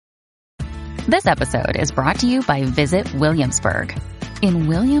This episode is brought to you by Visit Williamsburg. In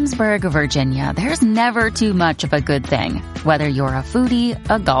Williamsburg, Virginia, there's never too much of a good thing. Whether you're a foodie,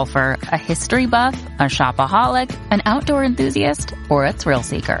 a golfer, a history buff, a shopaholic, an outdoor enthusiast, or a thrill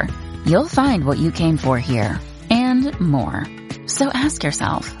seeker, you'll find what you came for here and more. So ask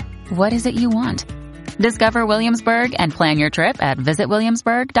yourself, what is it you want? Discover Williamsburg and plan your trip at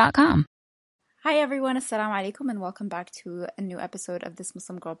visitwilliamsburg.com. Hi everyone, assalamu alaikum, and welcome back to a new episode of This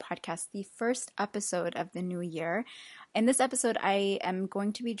Muslim Girl podcast, the first episode of the new year. In this episode, I am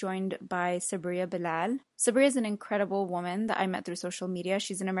going to be joined by Sabriya Bilal. Sabriya is an incredible woman that I met through social media.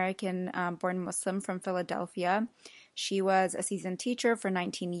 She's an American-born Muslim from Philadelphia. She was a seasoned teacher for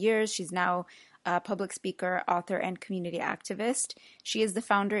 19 years. She's now a public speaker, author, and community activist. She is the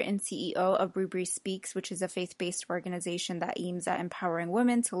founder and CEO of Bree Speaks, which is a faith-based organization that aims at empowering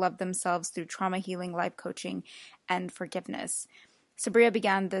women to love themselves through trauma healing, life coaching, and forgiveness. Sabriya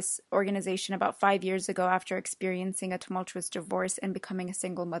began this organization about 5 years ago after experiencing a tumultuous divorce and becoming a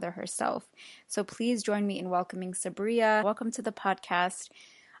single mother herself. So please join me in welcoming Sabriya. Welcome to the podcast.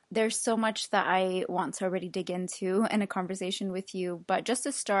 There's so much that I want to already dig into in a conversation with you. But just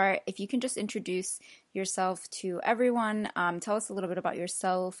to start, if you can just introduce yourself to everyone, tell us a little bit about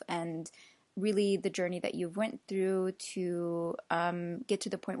yourself and really the journey that you've went through to get to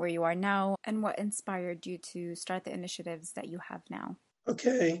the point where you are now, and what inspired you to start the initiatives that you have now.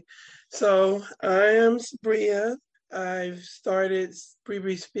 Okay, so I am Sabriya. I've started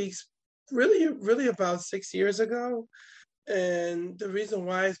Bree Speaks really about 6 years ago. And the reason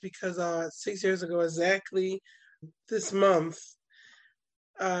why is because 6 years ago, exactly this month,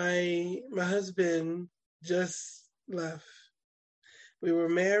 my husband just left. We were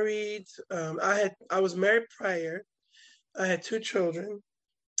married. I was married prior. I had 2 children,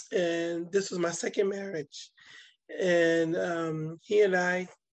 and this was my second marriage. And he and I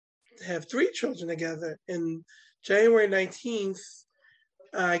have 3 children together. And January 19th,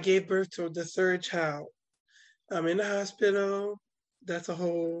 I gave birth to the 3rd child. I'm in the hospital. That's a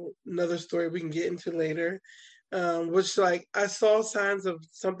whole another story we can get into later. Which I saw signs of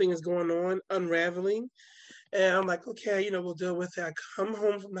something is going on, unraveling. And I'm like, okay, we'll deal with it. I come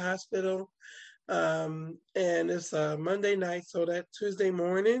home from the hospital. And it's a Monday night. So that Tuesday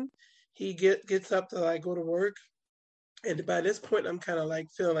morning, he gets up to go to work. And by this point, I'm kind of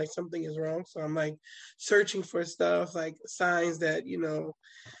feeling like something is wrong. So I'm searching for stuff, signs that,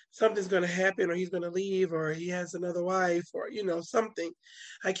 something's going to happen, or he's going to leave, or he has another wife, or, something.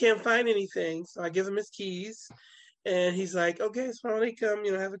 I can't find anything. So I give him his keys, and he's like, okay, Assalamu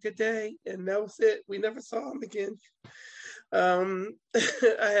alaikum, have a good day. And that was it. We never saw him again. I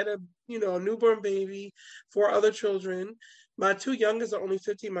had a newborn baby, 4 other children. My 2 youngest are only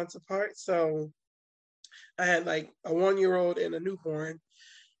 15 months apart. So I had a 1-year-old and a newborn.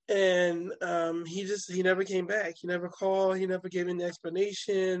 And he never came back. He never called. He never gave any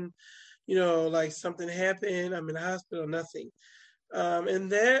explanation. Something happened. I'm in the hospital, nothing.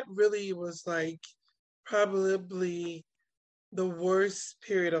 And that really was probably the worst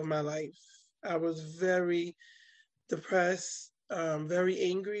period of my life. I was very depressed, very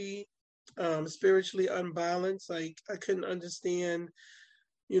angry, spiritually unbalanced. I couldn't understand,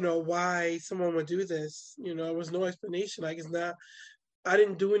 why someone would do this. There was no explanation. I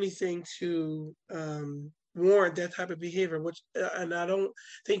didn't do anything to warrant that type of behavior, and I don't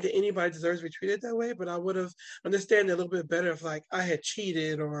think that anybody deserves to be treated that way, but I would have understood a little bit better if I had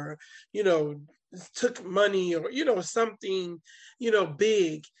cheated or, took money or, something,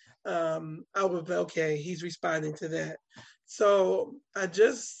 big. I would be, okay, he's responding to that. So I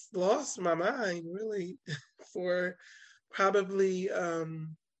just lost my mind really for probably,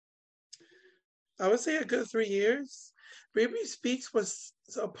 I would say a good 3 years. Bree Speaks was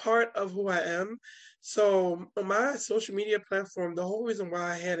a part of who I am. So on my social media platform, the whole reason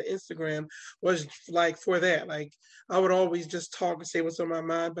why I had an Instagram was for that. I would always just talk and say what's on my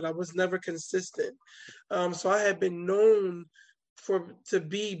mind, but I was never consistent. So I had been known to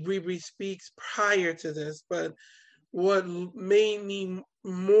be Bree Speaks prior to this, but what made me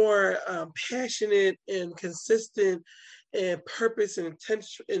more passionate and consistent and purpose and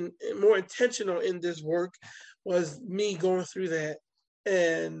intention and more intentional in this work was me going through that,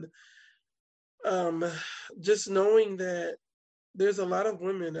 and just knowing that there's a lot of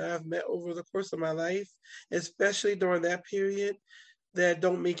women that I've met over the course of my life, especially during that period, that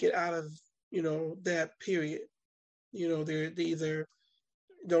don't make it out of that period. They either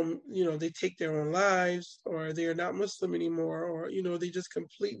don't, they take their own lives, or they're not Muslim anymore, or, they just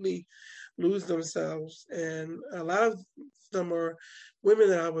completely lose themselves. And a lot of them are women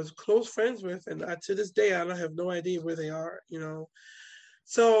that I was close friends with, and to this day, I don't have no idea where they are,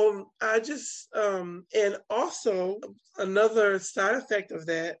 So I just, and also another side effect of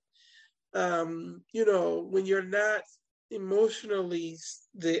that, when you're not emotionally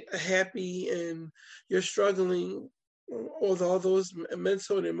happy and you're struggling with all those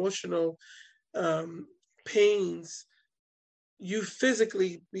mental and emotional um, pains, you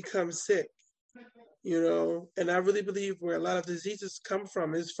physically become sick. And I really believe where a lot of diseases come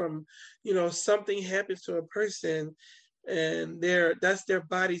from is from, something happens to a person and that's their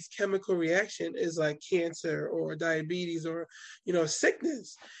body's chemical reaction is like cancer or diabetes or,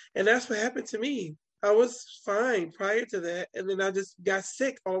 sickness. And that's what happened to me. I was fine prior to that. And then I just got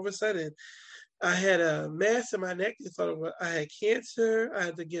sick all of a sudden. I had a mass in my neck. They thought I had cancer. I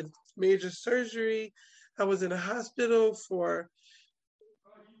had to get major surgery. I was in a hospital for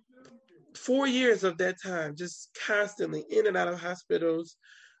 4 years of that time, just constantly in and out of hospitals.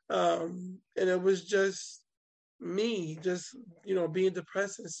 And it was just me, just, being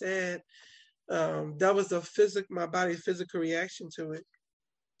depressed and sad. That was my body's physical reaction to it.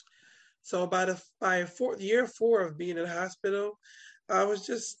 So by year four of being in the hospital, I was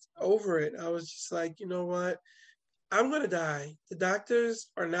just over it. I was just like, you know what? I'm going to die. The doctors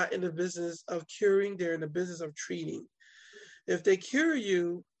are not in the business of curing. They're in the business of treating. If they cure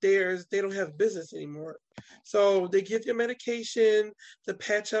you, they don't have business anymore. So they give you medication to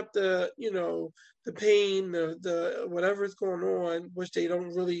patch up the pain, the whatever is going on, which they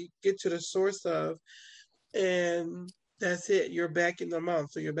don't really get to the source of. And that's it. You're back in a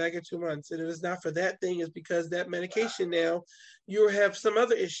month, or you're back in 2 months. And if it's not for that thing, it's because that medication now you have some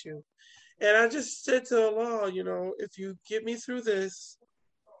other issue. And I just said to Allah, if you get me through this,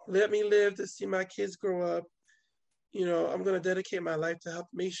 let me live to see my kids grow up. I'm going to dedicate my life to help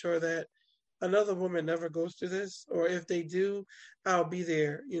make sure that another woman never goes through this, or if they do, I'll be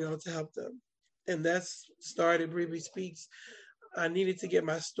there, to help them. And that's started Bree Speaks. I needed to get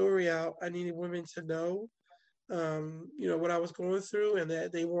my story out. I needed women to know, what I was going through and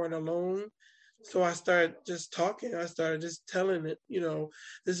that they weren't alone. So I started just talking. I started just telling it,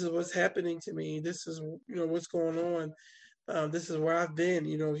 this is what's happening to me. This is, what's going on. This is where I've been.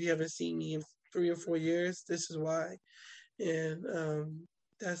 If you haven't seen me in 3 or 4 years, this is why. And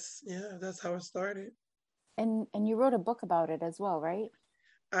that's how it started. And you wrote a book about it as well, right?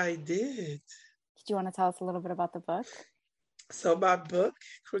 I did. Do you want to tell us a little bit about the book? So my book,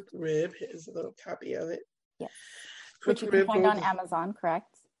 Quick Rib, here's a little copy of it. Yes. Which you can find on Amazon,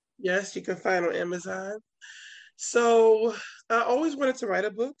 correct? Yes, you can find on Amazon. So I always wanted to write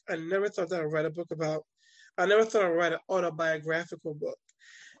a book. I never thought I'd write an autobiographical book,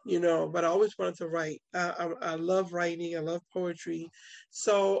 but I always wanted to write. I love writing. I love poetry.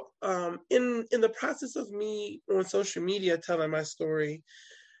 So in the process of me on social media telling my story,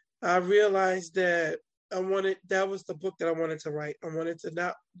 I realized that that was the book that I wanted to write. I wanted to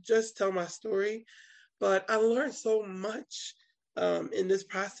not just tell my story, but I learned so much in this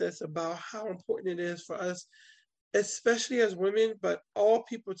process about how important it is for us, especially as women, but all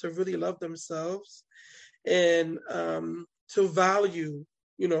people, to really love themselves and to value,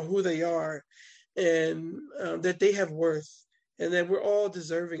 who they are, and that they have worth, and that we're all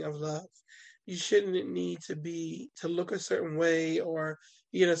deserving of love. You shouldn't need to look a certain way or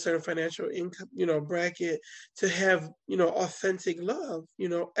be in a certain financial income, bracket to have, authentic love.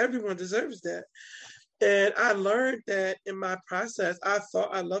 Everyone deserves that. And I learned that in my process. I thought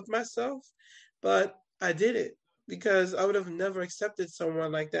I loved myself, but I didn't, because I would have never accepted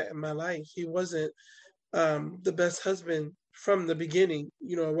someone like that in my life. He wasn't the best husband from the beginning.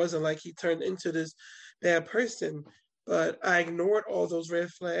 It wasn't like he turned into this bad person, but I ignored all those red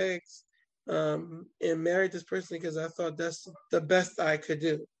flags and married this person because I thought that's the best I could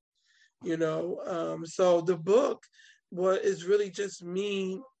do. So the book is really just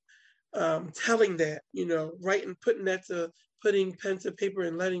me telling that, writing, putting pen to paper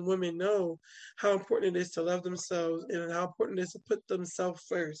and letting women know how important it is to love themselves and how important it is to put themselves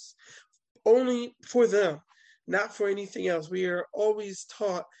first, only for them, not for anything else. We are always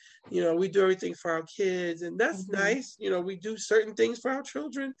taught, we do everything for our kids, and that's nice. We do certain things for our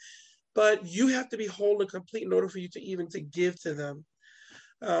children, but you have to be whole and complete in order for you to even to give to them.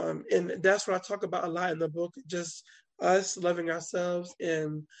 And that's what I talk about a lot in the book, just us loving ourselves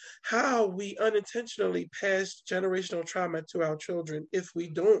and how we unintentionally pass generational trauma to our children if we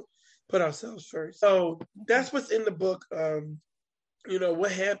don't put ourselves first. So that's what's in the book,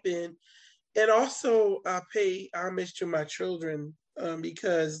 what happened. And also I pay homage to my children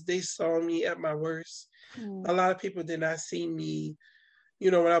because they saw me at my worst. A lot of people did not see me,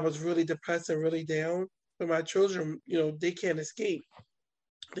 when I was really depressed and really down. But my children, they can't escape.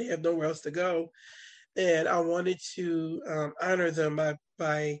 They have nowhere else to go. and I wanted to honor them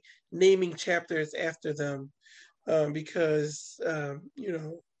by naming chapters after them, because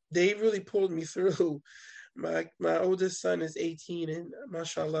they really pulled me through. My oldest son is 18, and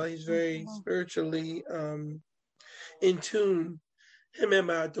mashallah, he's very spiritually in tune. Him and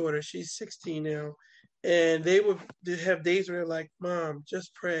my daughter, she's 16 now, and they would have days where they're like, "Mom,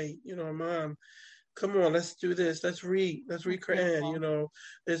 just pray," "Mom, come on, let's do this. Let's read Quran.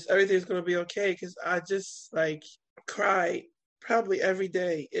 This everything's gonna be okay." Because I just like cry probably every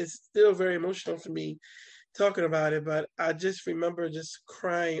day. It's still very emotional for me talking about it, but I just remember just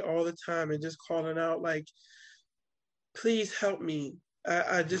crying all the time and just calling out like, "Please help me."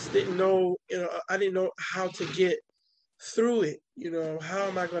 I just didn't know, I didn't know how to get through it. How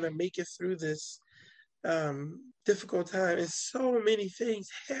am I going to make it through this difficult time? And so many things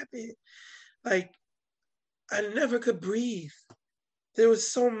happened. Like, I never could breathe. There was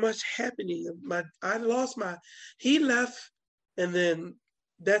so much happening. He left, and then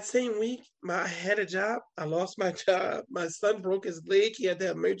that same week, I had a job. I lost my job. My son broke his leg. He had to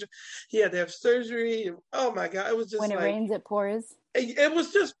have surgery. Oh my God. It was just when it rains, it pours. It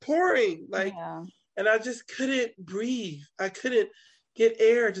was just pouring. And I just couldn't breathe. I couldn't get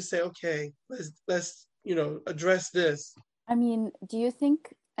air to say, okay, let's address this. I mean, do you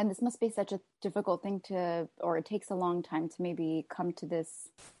think, and this must be such a difficult thing or it takes a long time to maybe come to this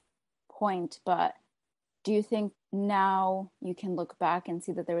point, but do you think now you can look back and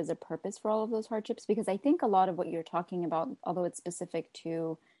see that there was a purpose for all of those hardships? Because I think a lot of what you're talking about, although it's specific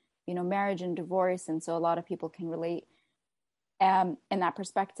to, marriage and divorce, and so a lot of people can relate in that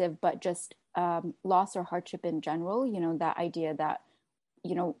perspective, but just loss or hardship in general, that idea that,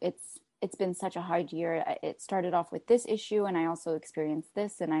 it's been such a hard year. It started off with this issue, and I also experienced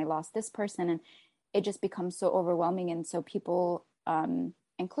this, and I lost this person, and it just becomes so overwhelming. And so people,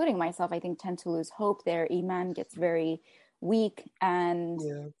 including myself, I think tend to lose hope. Their iman gets very weak. And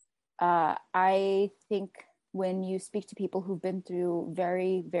I think when you speak to people who've been through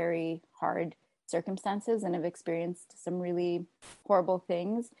very, very hard circumstances and have experienced some really horrible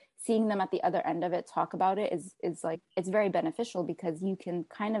things, seeing them at the other end of it talk about it is like, it's very beneficial, because you can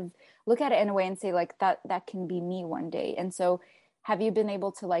kind of look at it in a way and say like that can be me one day. And so have you been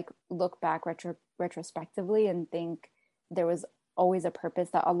able to like look back retrospectively and think there was always a purpose,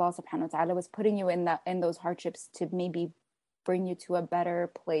 that Allah subhanahu wa ta'ala was putting you in those hardships to maybe bring you to a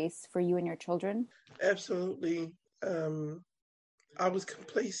better place for you and your children? Absolutely. I was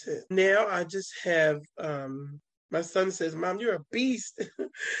complacent. Now I just have, my son says, "Mom, you're a beast."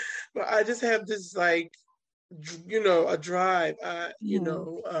 But I just have this like, a drive,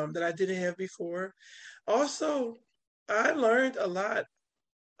 that I didn't have before. Also, I learned a lot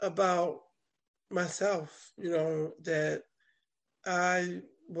about myself, that I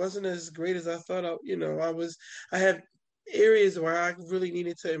wasn't as great as I thought I had areas where I really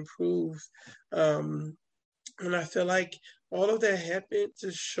needed to improve. And I feel like all of that happened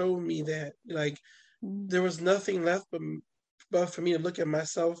to show me that, like, there was nothing left but for me to look at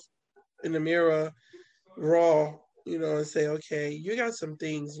myself in the mirror raw, and say, okay, you got some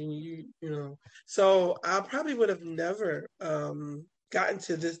things, and So I probably would have never gotten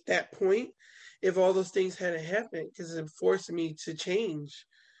to that point if all those things hadn't happened, because it forced me to change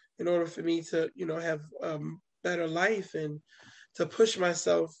in order for me to, have better life and to push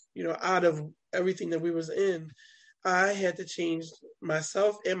myself, out of everything that we was in. I had to change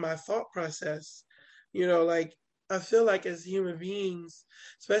myself and my thought process. Like, I feel like as human beings,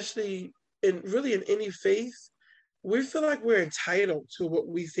 especially in any faith, we feel like we're entitled to what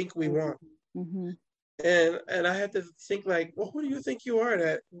we think we want. Mm-hmm. And I had to think like, well, who do you think you are?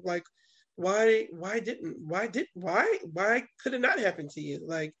 That like, why could it not happen to you?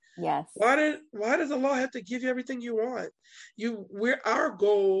 Like, yes, why does Allah have to give you everything you want? Our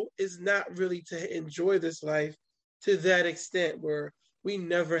goal is not really to enjoy this life to that extent where we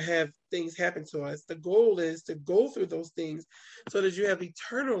never have things happen to us. The goal is to go through those things so that you have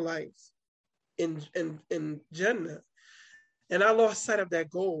eternal life in Jannah. And I lost sight of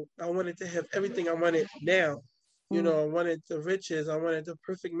that goal. I wanted to have everything I wanted now. I wanted the riches. I wanted the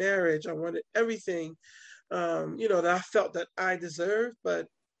perfect marriage. I wanted everything, that I felt that I deserved. But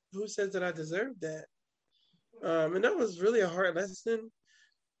who says that I deserved that? And that was really a hard lesson.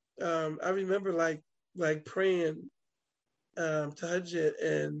 I remember like praying tahajjud,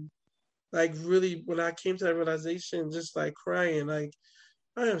 and like really when I came to that realization, just like crying, like,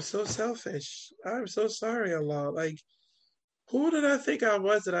 I am so selfish. I'm so sorry, Allah. Like, who did I think I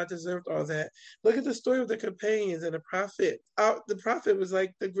was that I deserved all that? Look at the story of the companions and the Prophet. The Prophet was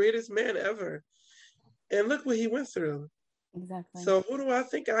like the greatest man ever. And look what he went through. Exactly. So who do I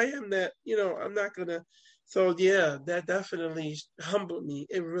think I am that, I'm not gonna. So yeah, that definitely humbled me.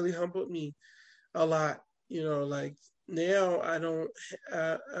 It really humbled me a lot. Like now I don't,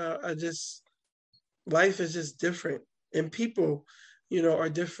 I just, life is just different, and people, are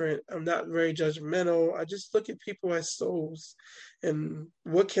different. I'm not very judgmental. I just look at people as souls, and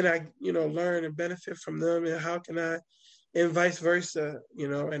what can I, learn and benefit from them, and how can I, and vice versa,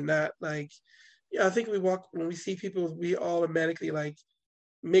 and not like, yeah, I think when we see people, we automatically like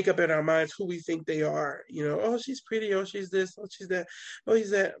make up in our minds who we think they are. Oh, she's pretty. Oh, she's this. Oh, she's that. Oh,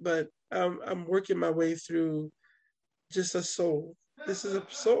 he's that. But I'm working my way through just a soul. This is a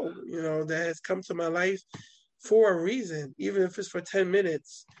soul, that has come to my life for a reason, even if it's for 10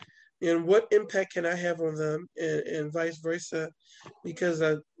 minutes. And what impact can I have on them, and vice versa? Because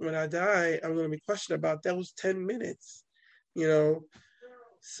when I die, I'm going to be questioned about those 10 minutes, you know?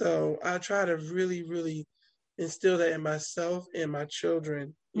 So I try to really, really instill that in myself and my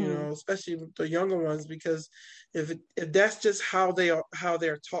children, especially the younger ones, because if that's just how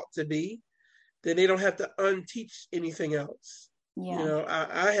they're taught to be, then they don't have to unteach anything else. Yeah.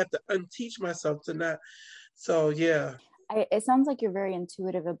 I have to unteach myself to not. So yeah. It sounds like you're very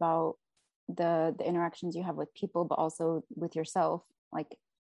intuitive about the interactions you have with people, but also with yourself. Like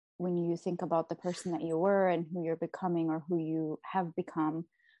when you think about the person that you were and who you're becoming or who you have become.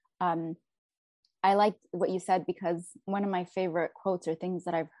 I liked what you said, because one of my favorite quotes or things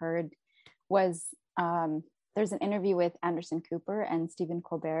that I've heard was there's an interview with Anderson Cooper and Stephen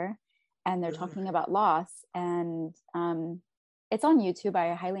Colbert, and they're talking about loss, and it's on YouTube.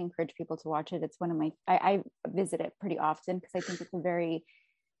 I highly encourage people to watch it. It's one of my, I visit it pretty often because I think it's a very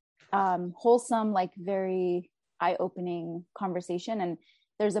wholesome, like very eye-opening conversation. And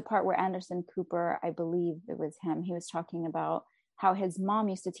there's a part where Anderson Cooper, I believe it was him, he was talking about how his mom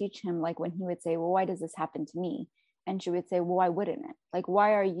used to teach him, like when he would say, well, why does this happen to me? And she would say, well, why wouldn't it? Like,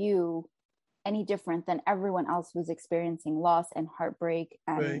 why are you any different than everyone else who's experiencing loss and heartbreak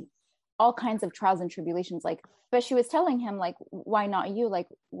and all kinds of trials and tribulations? Like, but she was telling him, like, why not you? Like,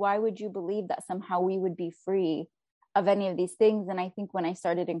 why would you believe that somehow we would be free of any of these things? And I think when I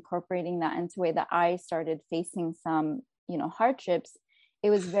started incorporating that into the way that I started facing some, hardships, it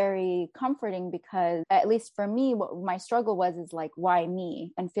was very comforting, because at least for me, what my struggle was is like, why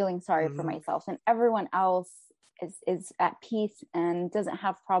me? And feeling sorry for myself, and everyone else is at peace and doesn't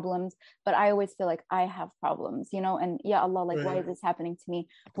have problems, but I always feel like I have problems, and yeah, Allah, like, why is this happening to me?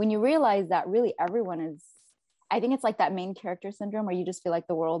 When you realize that really everyone is, I think it's like that main character syndrome where you just feel like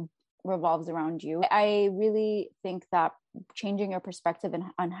the world revolves around you. I really think that changing your perspective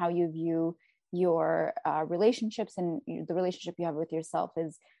on how you view your relationships and the relationship you have with yourself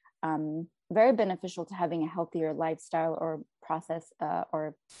is very beneficial to having a healthier lifestyle or process,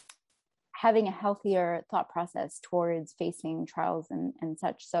 or having a healthier thought process towards facing trials and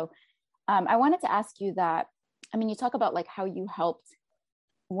such. So I wanted to ask you that, I mean, you talk about like how you helped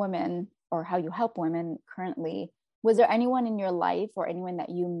women or how you help women currently. Was there anyone in your life or anyone that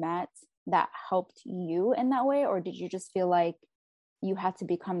you met that helped you in that way? Or did you just feel like you had to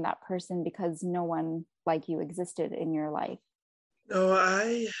become that person because no one like you existed in your life? No,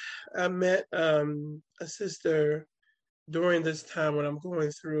 I met a sister during this time when I'm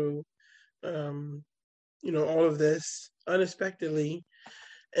going through, all of this unexpectedly.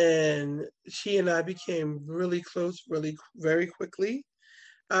 And she and I became really close, really very quickly.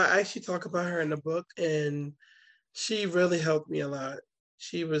 I actually talk about her in the book, and she really helped me a lot.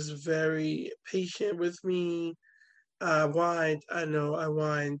 She was very patient with me. I whined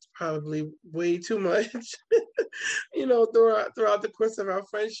probably way too much. Throughout the course of our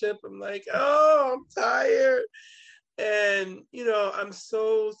friendship, I'm like, oh, I'm tired. And, I'm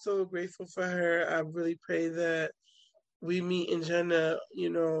so, so grateful for her. I really pray that we meet in Jannah,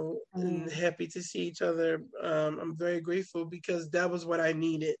 and happy to see each other. I'm very grateful because that was what I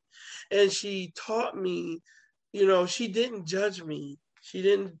needed. And she taught me, she didn't judge me. She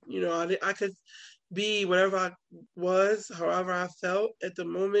didn't, I could be whatever I was, however I felt at the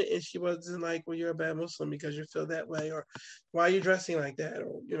moment. And she wasn't like, well, you're a bad Muslim because you feel that way, or why are you dressing like that?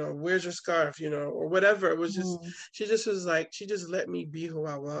 Or, where's your scarf, or whatever. It was just, she just was like, she just let me be who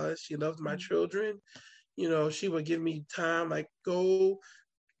I was. She loved my children. She would give me time, like, go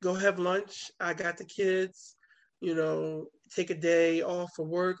have lunch. I got the kids, take a day off for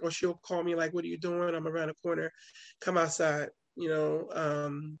work, or she'll call me like, what are you doing? I'm around the corner, come outside,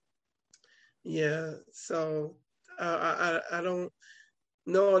 yeah. So I don't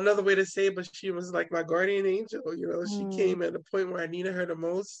know another way to say it, but she was like my guardian angel. She came at the point where I needed her the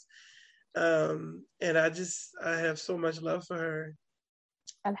most. And I have so much love for her.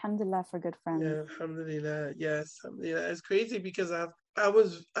 Alhamdulillah for good friends. Yeah, alhamdulillah. Yes, alhamdulillah. It's crazy because I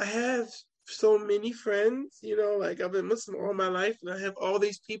have so many friends, like I've been Muslim all my life and I have all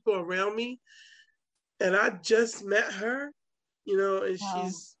these people around me and I just met her, and Wow.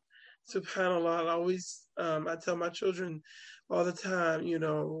 she's subhanAllah. I tell my children all the time,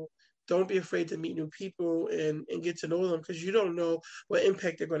 don't be afraid to meet new people and get to know them because you don't know what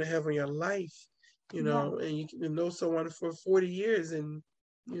impact they're going to have on your life, Yeah. and you can know someone for 40 years and,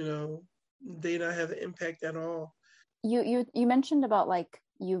 you know, they not have an impact at all. You mentioned about like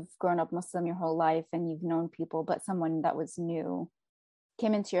you've grown up Muslim your whole life and you've known people, but someone that was new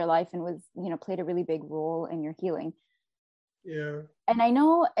came into your life and was, played a really big role in your healing. Yeah. And I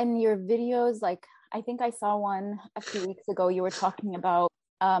know in your videos, like I think I saw one a few weeks ago, you were talking about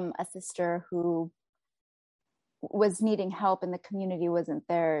a sister who was needing help and the community wasn't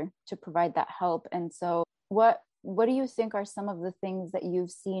there to provide that help. And so what do you think are some of the things that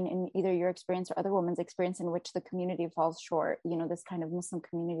you've seen in either your experience or other women's experience in which the community falls short, this kind of Muslim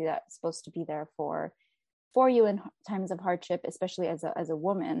community that's supposed to be there for you in times of hardship, especially as a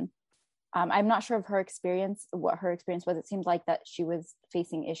woman? I'm not sure of what her experience was. It seemed like that she was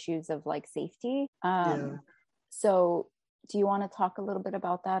facing issues of like safety. Yeah. So do you want to talk a little bit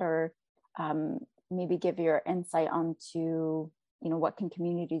about that, or maybe give your insight onto, what can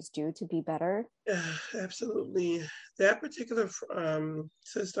communities do to be better? Absolutely. That particular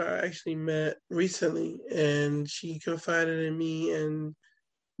sister I actually met recently, and she confided in me, and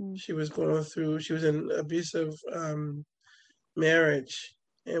she was in an abusive marriage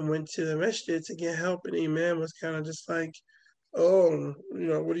and went to the masjid to get help. And the imam was kind of just like, oh,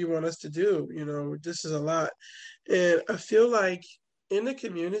 what do you want us to do? This is a lot. And I feel like in the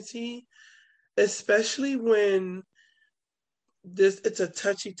community, especially when it's a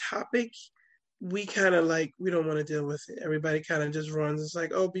touchy topic, we kind of like, we don't want to deal with it. Everybody kind of just runs. It's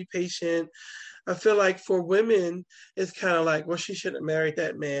like, oh, be patient. I feel like for women, it's kind of like, well, she shouldn't have married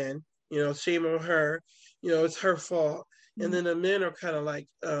that man. Shame on her. It's her fault. And then the men are kind of like,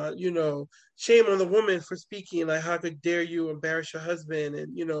 shame on the woman for speaking. Like, how could dare you embarrass your husband?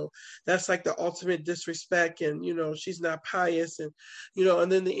 And, that's like the ultimate disrespect. And, she's not pious. And,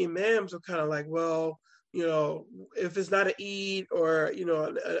 and then the imams are kind of like, well, if it's not an Eid or,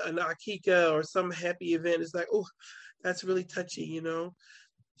 an Akika or some happy event, it's like, oh, that's really touchy.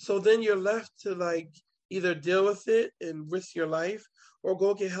 So then you're left to like either deal with it and risk your life or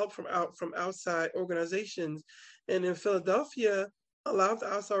go get help from outside organizations. And in Philadelphia, a lot of the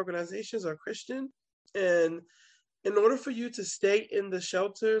outside organizations are Christian. And in order for you to stay in the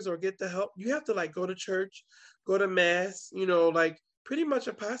shelters or get the help, you have to like go to church, go to mass, like pretty much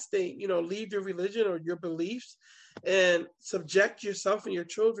apostate, leave your religion or your beliefs and subject yourself and your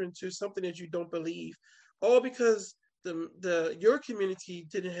children to something that you don't believe, all because your community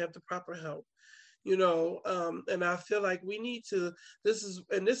didn't have the proper help. And I feel like we need to, this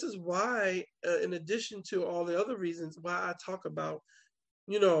is why, in addition to all the other reasons why I talk about,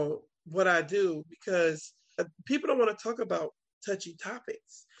 what I do, because people don't want to talk about touchy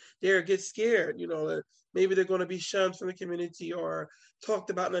topics. They get scared, maybe they're going to be shunned from the community or talked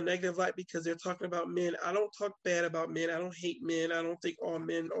about in a negative light because they're talking about men. I don't talk bad about men. I don't hate men. I don't think all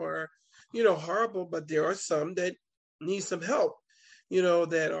men are, horrible, but there are some that need some help,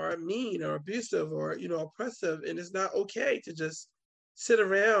 that are mean or abusive or, oppressive. And it's not okay to just sit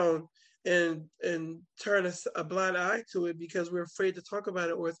around and turn a blind eye to it because we're afraid to talk about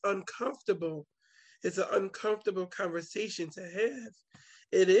it or it's uncomfortable. It's an uncomfortable conversation to have.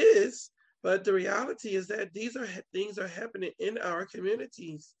 It is, but the reality is that these things are happening in our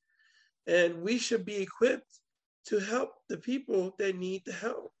communities, and we should be equipped to help the people that need the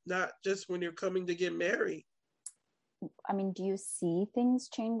help, not just when you're coming to get married. I mean, do you see things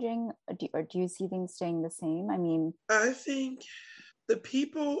changing, or do you see things staying the same? I mean, I think the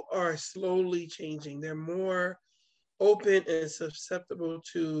people are slowly changing. They're more open and susceptible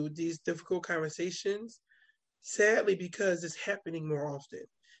to these difficult conversations, sadly, because it's happening more often.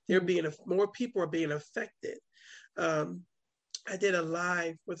 More people are being affected. I did a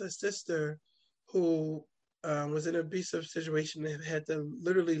live with a sister who was in an abusive situation and had to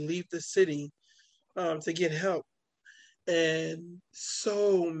literally leave the city to get help. And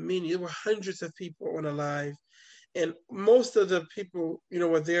there were hundreds of people on a live. And most of the people,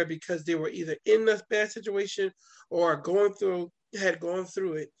 were there because they were either in a bad situation or had gone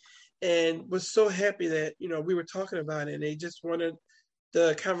through it, and was so happy that, we were talking about it and they just wanted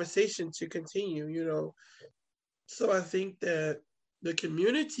the conversation to continue. So I think that the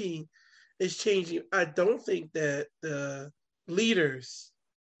community is changing. I don't think that the leaders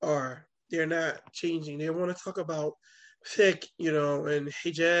they're not changing. They want to talk about fiqh, and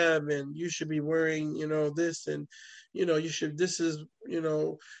hijab, and you should be wearing, this, and you should. This is,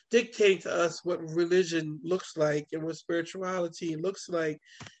 dictate to us what religion looks like and what spirituality looks like.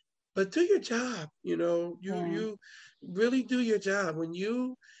 But do your job. You really do your job. When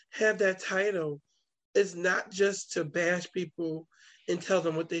you have that title, it's not just to bash people and tell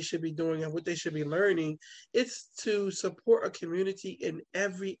them what they should be doing and what they should be learning. It's to support a community in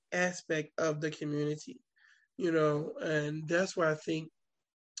every aspect of the community, and that's why I think,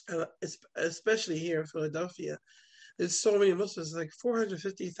 especially here in Philadelphia, there's so many Muslims, like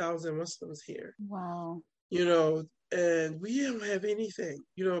 450,000 Muslims here. Wow. And we don't have anything,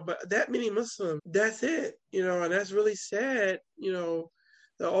 but that many Muslims, that's it, and that's really sad,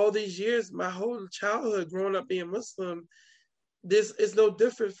 that all these years, my whole childhood growing up being Muslim, this is no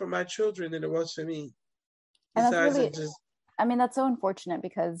different for my children than it was for me. And that's really, that's so unfortunate,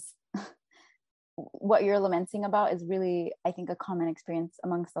 because what you're lamenting about is really, I think, a common experience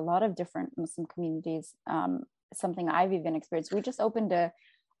amongst a lot of different Muslim communities. Something I've even experienced. We just opened a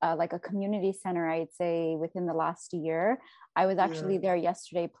community center, I'd say, within the last year. I was actually there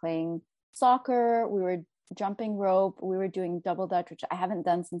yesterday playing soccer. We were jumping rope. We were doing double dutch, which I haven't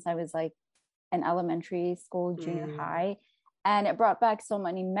done since I was like in elementary school, junior high. And it brought back so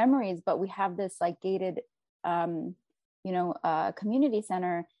many memories. But we have this like gated, community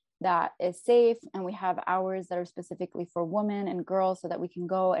center that is safe. And we have hours that are specifically for women and girls so that we can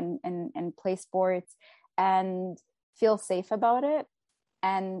go and play sports and feel safe about it.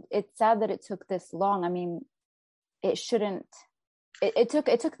 And it's sad that it took this long. I mean, it shouldn't, it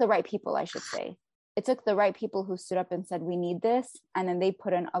took the right people, I should say. It took the right people who stood up and said, we need this. And then they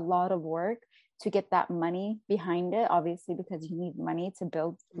put in a lot of work to get that money behind it, obviously, because you need money to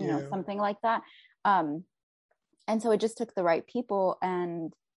build, something like that. And so it just took the right people,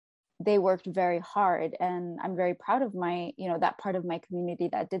 and they worked very hard. And I'm very proud of my, that part of my community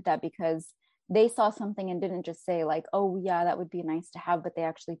that did that, because they saw something and didn't just say like, oh yeah, that would be nice to have, but they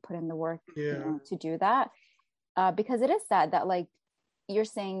actually put in the work to do that. Because it is sad that, like you're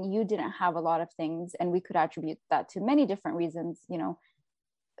saying, you didn't have a lot of things, and we could attribute that to many different reasons,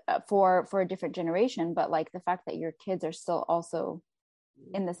 for a different generation. But like the fact that your kids are still also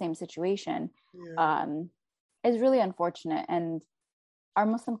in the same situation is really unfortunate. And our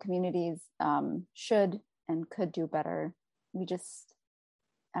Muslim communities should and could do better. We just,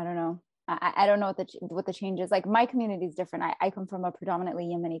 I don't know. I don't know what the change is. Like my community is different. I come from a predominantly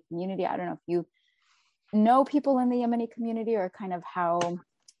Yemeni community. I don't know if you know people in the Yemeni community or kind of how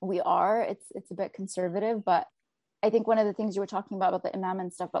we are. It's a bit conservative, but I think one of the things you were talking about the imam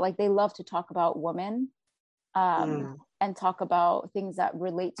and stuff, but like they love to talk about women and talk about things that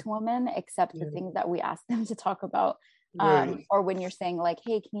relate to women, except the things that we ask them to talk about. Or when you're saying like,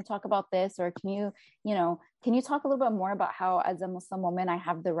 hey, can you talk about this? Or can you talk a little bit more about how as a Muslim woman, I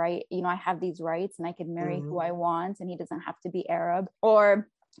have the right, I have these rights and I can marry who I want, and he doesn't have to be Arab, or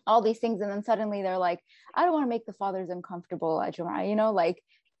all these things. And then suddenly they're like, I don't want to make the fathers uncomfortable at Jumu'ah,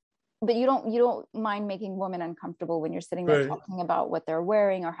 but you don't mind making women uncomfortable when you're sitting there talking about what they're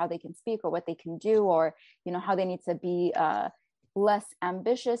wearing or how they can speak or what they can do, or, how they need to be less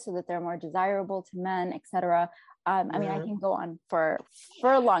ambitious so that they're more desirable to men, etc. I mean, I can go on for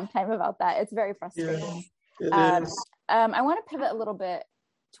a long time about that. It's very frustrating. I want to pivot a little bit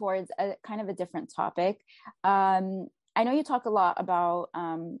towards a kind of a different topic. I know you talk a lot about,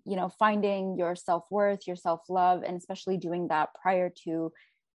 finding your self-worth, your self-love, and especially doing that prior to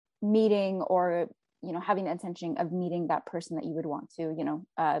meeting or, having the intention of meeting that person that you would want to,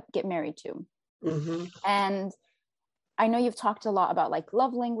 get married to. And I know you've talked a lot about like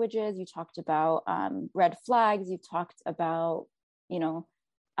love languages. You talked about red flags. You've talked about,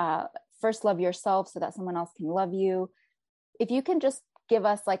 first love yourself so that someone else can love you. If you can just give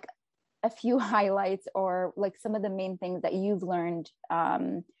us like a few highlights or like some of the main things that you've learned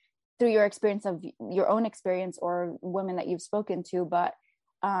through your experience of your own experience or women that you've spoken to, but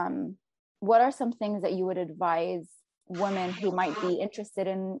what are some things that you would advise women who might be interested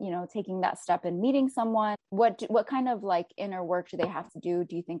in, taking that step and meeting someone? What kind of like inner work do they have to do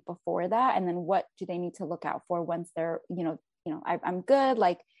you think, before that? And then what do they need to look out for once they're, I'm good,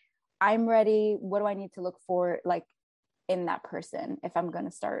 like I'm ready. What do I need to look for like in that person if I'm going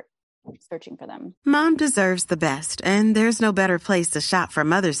to start searching for them. Mom deserves the best, and there's no better place to shop for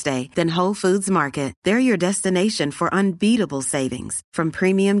Mother's Day than Whole Foods Market. They're your destination for unbeatable savings, from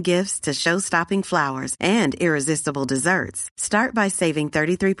premium gifts to show-stopping flowers and irresistible desserts. Start by saving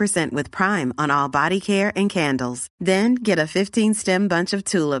 33% with Prime on all body care and candles. Then get a 15-stem bunch of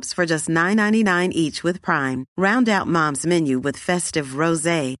tulips for just $9.99 each with Prime. Round out Mom's menu with festive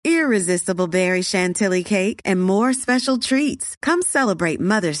rosé, irresistible berry chantilly cake, and more special treats. Come celebrate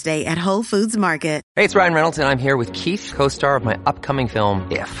Mother's Day at Whole Foods Market. Hey, it's Ryan Reynolds, and I'm here with Keith, co-star of my upcoming film,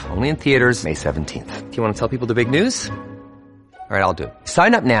 If, only in theaters May 17th. Do you want to tell people the big news? All right, I'll do it.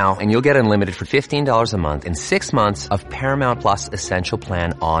 Sign up now and you'll get unlimited for $15 a month and 6 months of Paramount Plus Essential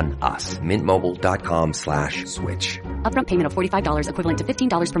Plan on us. MintMobile.com/switch. Upfront payment of $45 equivalent to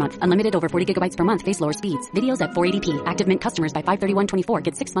 $15 per month. Unlimited over 40 gigabytes per month. Face lower speeds. Videos at 480p. Active Mint customers by 531.24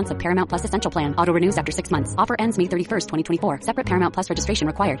 get 6 months of Paramount Plus Essential Plan. Auto renews after 6 months. Offer ends May 31st, 2024. Separate Paramount Plus registration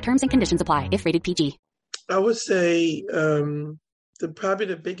required. Terms and conditions apply if rated PG. I would say probably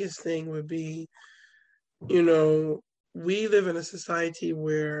the biggest thing would be, we live in a society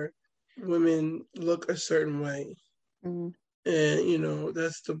where women look a certain way. Mm-hmm. And,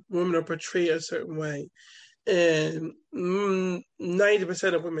 that's the women are portrayed a certain way. And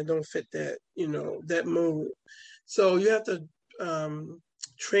 90% of women don't fit that, that mold. So you have to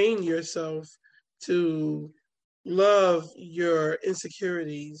train yourself to love your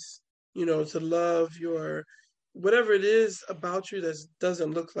insecurities, to love your, whatever it is about you that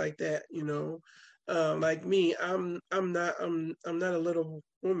doesn't look like that, like me, I'm not a little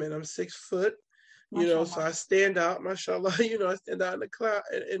woman. I'm 6 foot, so I stand out, mashallah, I stand out in the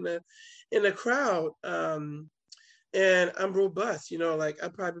crowd. And I'm robust,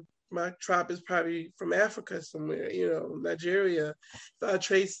 my tribe is probably from Africa somewhere, Nigeria. So I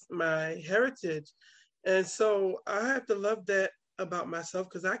trace my heritage. And so I have to love that about myself,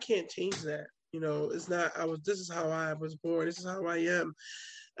 because I can't change that. This is how I was born. This is how I am.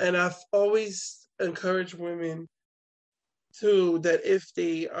 And I've always encourage women that if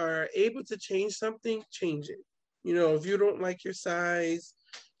they are able to change something, change it. If you don't like your size,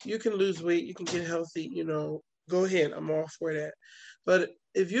 you can lose weight, you can get healthy, go ahead. I'm all for that. But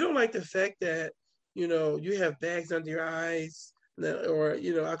if you don't like the fact that, you have bags under your eyes, or,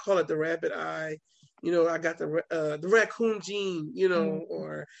 I call it the rabbit eye, I got the raccoon gene,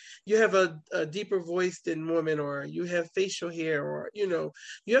 or you have a deeper voice than women, or you have facial hair, or, you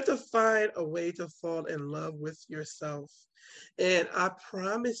have to find a way to fall in love with yourself. And I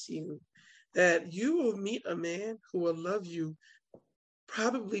promise you that you will meet a man who will love you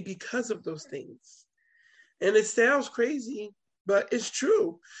probably because of those things. And it sounds crazy, but it's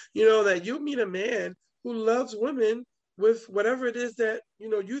true, that you'll meet a man who loves women with whatever it is that,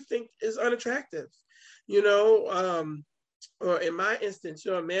 you think is unattractive. Or in my instance,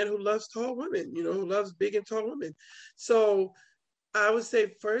 a man who loves tall women, who loves big and tall women. So I would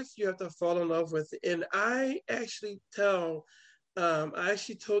say first you have to fall in love with it. And I actually told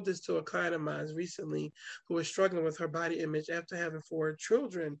this to a client of mine recently who was struggling with her body image after having 4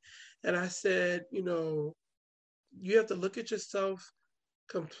 children. And I said, you have to look at yourself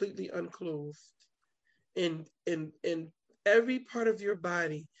completely unclothed, in every part of your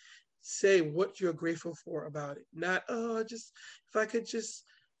body. Say what you're grateful for about it. Not, if I could just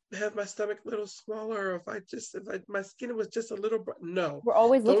have my stomach a little smaller, or if my skin was just a little no. We're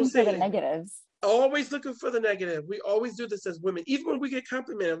always looking for the negatives. Always looking for the negative. We always do this as women. Even when we get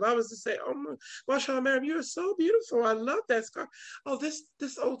complimented, if I was to say, "Oh, mashallah, Miriam, you are so beautiful. I love that scarf. Oh, this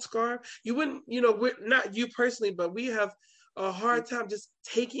old scarf." You wouldn't, we're not you personally, but we have a hard time just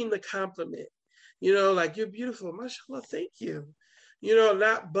taking the compliment. Like, you're beautiful. Mashallah, thank you.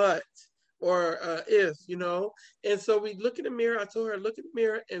 Not but, or if, and so we look in the mirror. I told her, look in the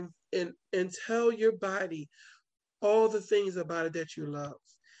mirror and tell your body all the things about it that you love.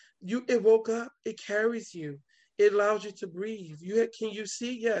 It woke up, it carries you, it allows you to breathe. Can you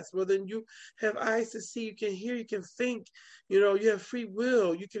see? Yes. Well, then you have eyes to see, you can hear, you can think, you have free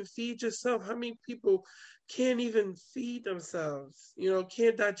will, you can feed yourself. How many people can't even feed themselves,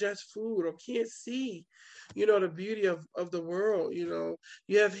 can't digest food, or can't see, the beauty of the world. You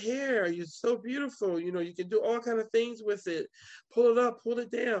have hair, you're so beautiful, you can do all kinds of things with it. Pull it up, pull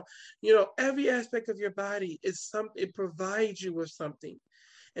it down. Every aspect of your body is it provides you with something.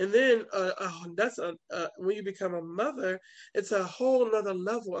 And then when you become a mother, it's a whole nother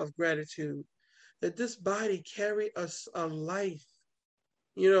level of gratitude that this body carry a life,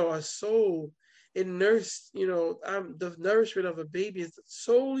 a soul. It nursed, the nourishment of a baby is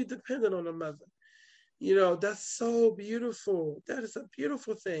solely dependent on the mother. That's so beautiful. That is a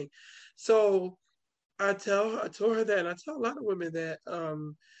beautiful thing. So I told her that, and I tell a lot of women that,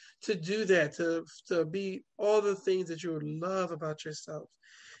 to do that, to be all the things that you love about yourself,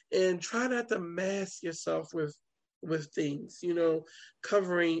 and try not to mask yourself with things,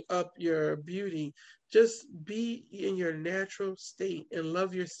 covering up your beauty. Just be in your natural state and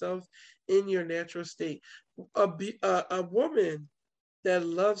love yourself in your natural state. A woman that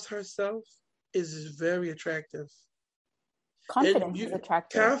loves herself is very attractive. Confidence is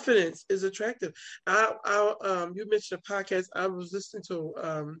attractive. Confidence is attractive. You mentioned a podcast. I was listening to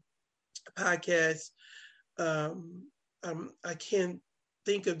a podcast. I can't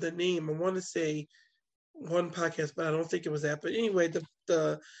think of the name. I want to say one podcast, but I don't think it was that. But anyway,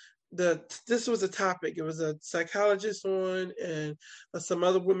 this was a topic. It was a psychologist on, and some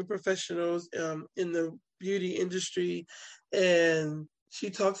other women professionals in the beauty industry, and she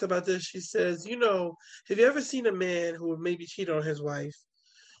talks about this. She says, have you ever seen a man who would maybe cheat on his wife,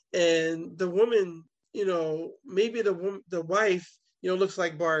 and the woman, maybe the wife, looks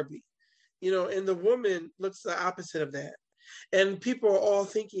like Barbie, and the woman looks the opposite of that. And people are all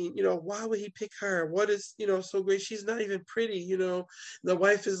thinking, why would he pick her? What is, so great? She's not even pretty, The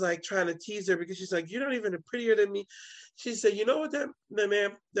wife is like trying to tease her because she's like, you're not even prettier than me. She said, you know what that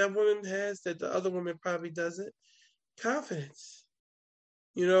woman has that the other woman probably doesn't? Confidence.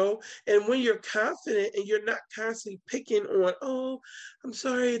 And when you're confident and you're not constantly picking on, oh, I'm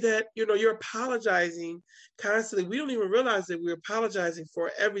sorry that, you're apologizing constantly. We don't even realize that we're apologizing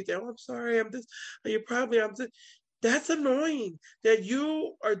for everything. Oh, I'm sorry, I'm this. I'm this. That's annoying that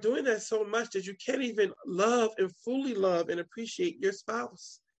you are doing that so much that you can't even love and fully love and appreciate your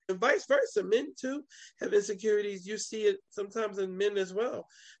spouse. And vice versa. Men too have insecurities. You see it sometimes in men as well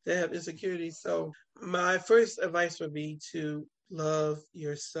that have insecurities. So my first advice would be to love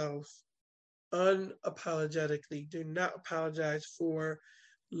yourself unapologetically. Do not apologize for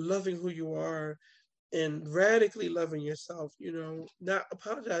loving who you are and radically loving yourself, not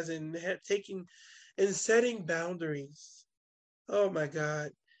apologizing, taking and setting boundaries. Oh my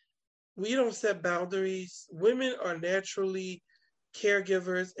God. We don't set boundaries. Women are naturally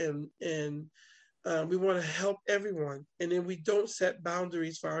caregivers and we want to help everyone. And then we don't set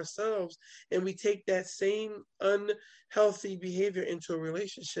boundaries for ourselves. And we take that same unhealthy behavior into a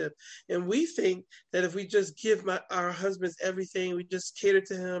relationship. And we think that if we just give our husbands everything, we just cater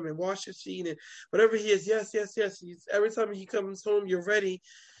to him and wash his feet and whatever he is, yes. Every time he comes home, you're ready.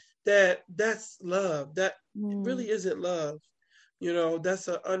 That's love. That really isn't love. That's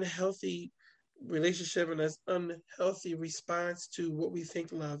an unhealthy relationship, and that's unhealthy response to what we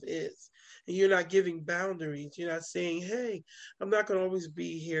think love is. And you're not giving boundaries. You're not saying, hey, I'm not going to always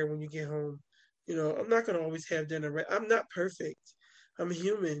be here when you get home. I'm not going to always have dinner. I'm not perfect. I'm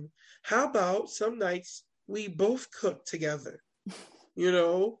human. How about some nights we both cook together?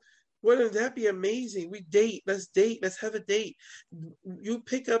 Wouldn't that be amazing? We date. Let's date. Let's have a date. You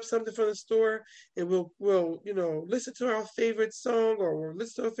pick up something from the store, and we'll listen to our favorite song, or we'll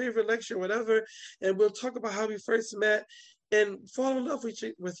listen to our favorite lecture, whatever, and we'll talk about how we first met and fall in love with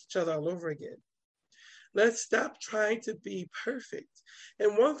each other all over again. Let's stop trying to be perfect.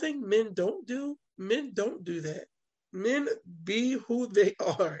 And one thing men don't do that. Men be who they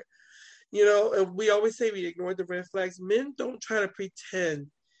are. And we always say we ignore the red flags. Men don't try to pretend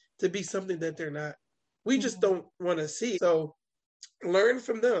to be something that they're not. We just don't want to see. So learn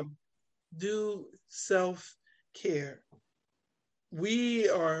from them. Do self-care. We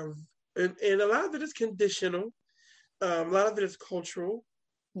are, and a lot of it is conditional. A lot of it is cultural.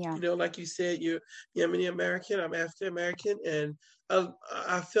 Yeah. Like you said, you're Yemeni American, I'm African American, and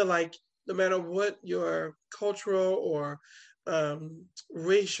I feel like no matter what your cultural or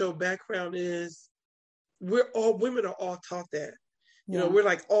racial background is, women are all taught that. We're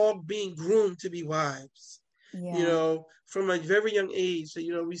like all being groomed to be wives, from a very young age.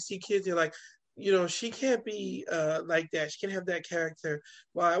 So, we see kids, they're like, she can't be like that. She can't have that character.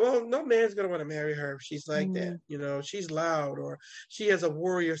 Why? Well, no man's going to want to marry her if she's like that. She's loud, or she has a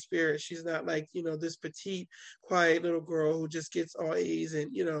warrior spirit. She's not like, this petite, quiet little girl who just gets all A's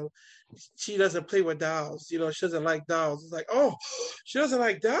and, she doesn't play with dolls. She doesn't like dolls. It's like, oh, she doesn't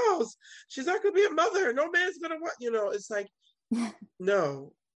like dolls. She's not going to be a mother. No man's going to want, it's like,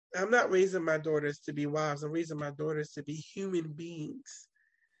 no, I'm not raising my daughters to be wives. I'm raising my daughters to be human beings.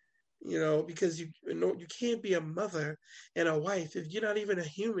 Because you can't be a mother and a wife if you're not even a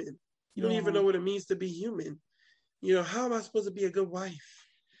human. You don't even know what it means to be human. How am I supposed to be a good wife?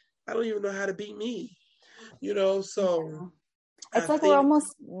 I don't even know how to be me. So it's like we're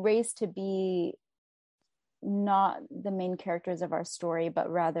almost raised to be not the main characters of our story, but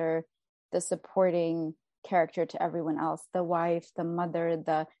rather the supporting character to everyone else, the wife, the mother,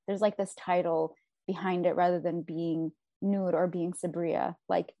 there's like this title behind it rather than being Noor or being Sabria,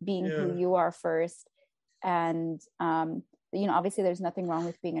 like being who you are first. And, obviously there's nothing wrong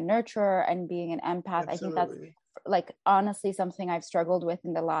with being a nurturer and being an empath. Absolutely. I think that's like honestly something I've struggled with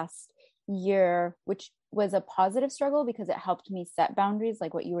in the last year, which was a positive struggle because it helped me set boundaries,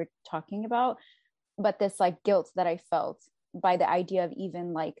 like what you were talking about. But this like guilt that I felt by the idea of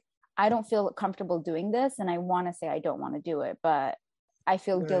even like, I don't feel comfortable doing this and I want to say I don't want to do it, but I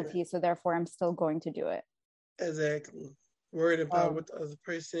feel guilty, so therefore I'm still going to do it. Exactly. Worried about what the other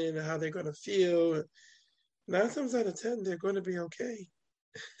person and how they're going to feel. 9 times out of 10, they're going to be okay.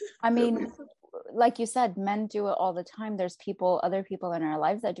 I mean, like you said, men do it all the time. There's other people in our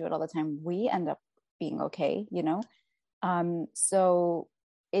lives that do it all the time. We end up being okay, so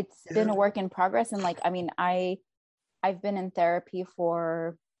it's been a work in progress. And like, I mean, I've been in therapy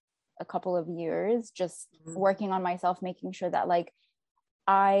for a couple of years, just working on myself, making sure that like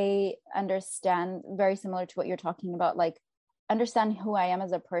I understand, very similar to what you're talking about, like understand who I am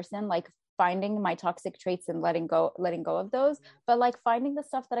as a person, like finding my toxic traits and letting go of those, but like finding the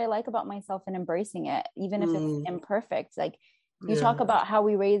stuff that I like about myself and embracing it, even if it's imperfect. Like you talk about how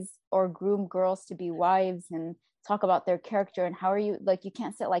we raise or groom girls to be wives and talk about their character and how are you, like, you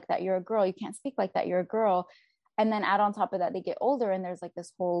can't sit like that, you're a girl, you can't speak like that, you're a girl. And then add on top of that, they get older and there's like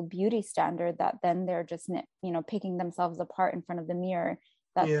this whole beauty standard that then they're just, picking themselves apart in front of the mirror,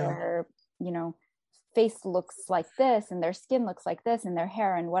 that their, face looks like this and their skin looks like this and their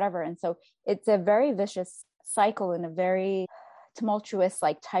hair and whatever. And so it's a very vicious cycle and a very tumultuous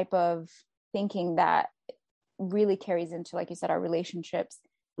like type of thinking that really carries into, like you said, our relationships,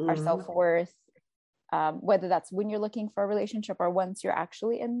 our self-worth, whether that's when you're looking for a relationship or once you're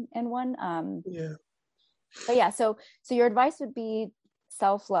actually in one. But yeah, so your advice would be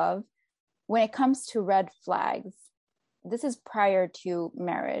self-love. When it comes to red flags, this is prior to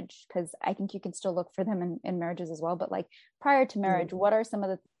marriage, because I think you can still look for them in marriages as well. But like prior to marriage, what are some of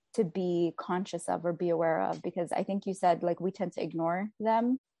the to be conscious of or be aware of? Because I think you said like we tend to ignore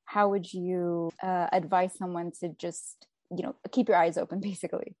them. How would you advise someone to just, keep your eyes open,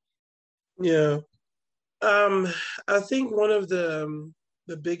 basically? Yeah. I think one of the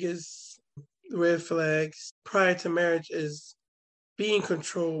biggest red flags prior to marriage is being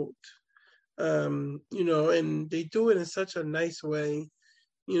controlled. And they do it in such a nice way.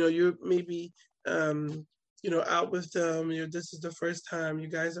 You're maybe, out with them, this is the first time you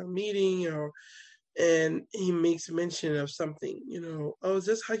guys are meeting, and he makes mention of something, oh, is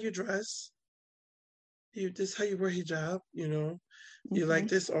this how you dress? This how you wear hijab? You like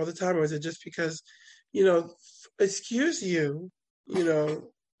this all the time? Or is it just because, excuse you,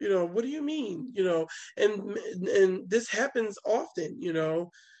 what do you mean? And this happens often,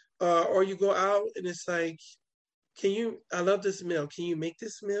 or you go out and it's like, I love this meal. Can you make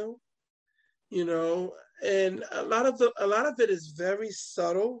this meal? And a lot of it is very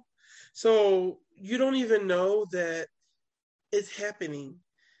subtle. So you don't even know that it's happening,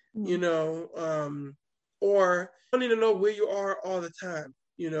 or you don't even know where you are all the time.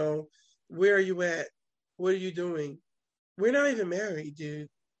 Where are you at? What are you doing? We're not even married, dude.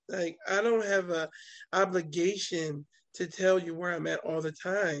 Like, I don't have a obligation to tell you where I'm at all the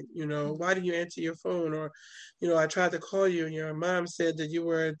time. Why didn't you answer your phone? Or, I tried to call you and your mom said that you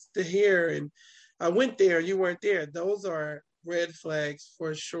were here and I went there, you weren't there. Those are red flags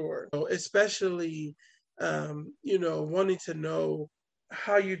for sure. Especially, wanting to know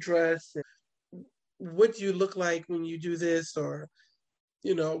how you dress, and what do you look like when you do this, or, do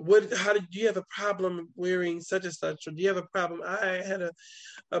you have a problem wearing such and such, or do you have a problem? I had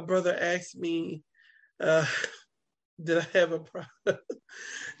a brother ask me, did I have a problem?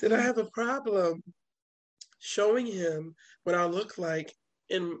 Did I have a problem showing him what I look like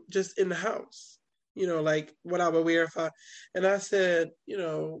in the house? Like what I would wear and I said,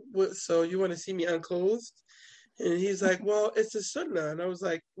 so you want to see me unclothed? And he's like, well, it's a sunnah. And I was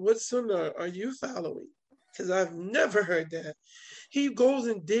like, what sunnah are you following? Because I've never heard that. He goes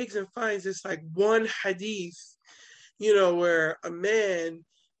and digs and finds this like one hadith, where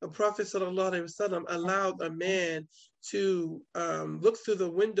a Prophet sallallahu alaihi wasallam allowed a man to look through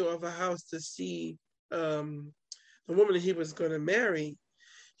the window of a house to see the woman that he was going to marry.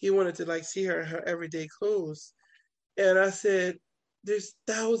 He wanted to like see her everyday clothes. And I said, there's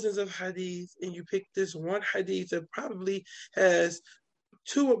thousands of hadiths, and you pick this one hadith that probably has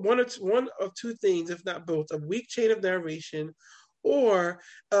one of two things, if not both: a weak chain of narration, or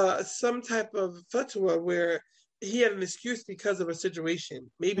some type of fatwa where he had an excuse because of a situation.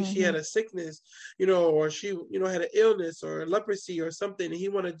 Maybe she had a sickness, or she, had an illness or leprosy or something, and he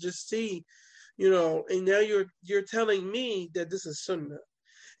wanted to just see, and now you're telling me that this is sunnah.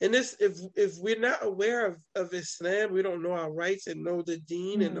 And this, if we're not aware of Islam, we don't know our rights and know the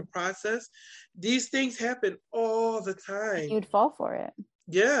deen and the process. These things happen all the time. You'd fall for it.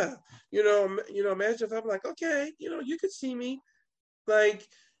 Yeah, imagine if I'm like, okay, you could see me, like,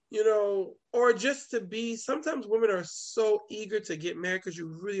 or just to be. Sometimes women are so eager to get married because you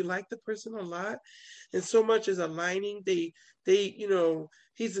really like the person a lot, and so much is aligning. They,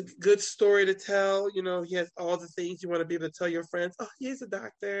 he's a good story to tell. He has all the things you want to be able to tell your friends. Oh, he's a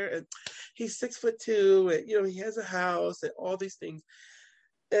doctor, and he's 6'2", and he has a house, and all these things,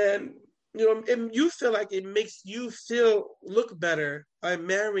 and and you feel like it makes you look better by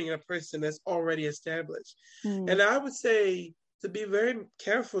marrying a person that's already established. And I would say to be very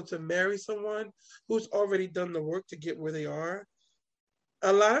careful to marry someone who's already done the work to get where they are.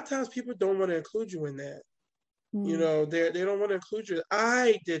 A lot of times people don't want to include you in that. They don't want to include you.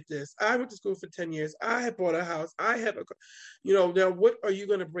 I did this. I went to school for 10 years. I had bought a house. I have now what are you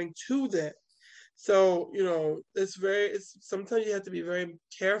going to bring to that? So, it's sometimes you have to be very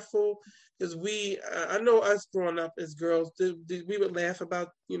careful because I know us growing up as girls, we would laugh about,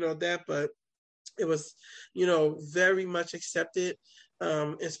 that, but it was, very much accepted,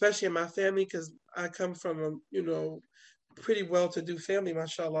 especially in my family, because I come from a, pretty well-to-do family,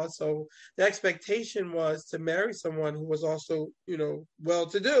 mashallah. So the expectation was to marry someone who was also,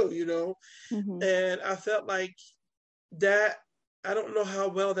 well-to-do, and I felt like that, I don't know how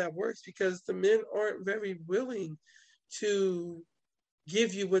well that works because the men aren't very willing to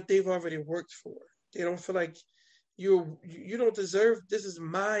give you what they've already worked for. They don't feel like you don't deserve, this is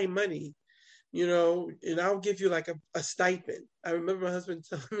my money, and I'll give you like a stipend. I remember my husband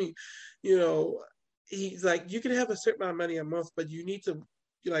telling me, he's like, you can have a certain amount of money a month, but you need to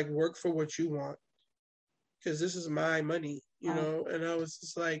work for what you want because this is my money, and I was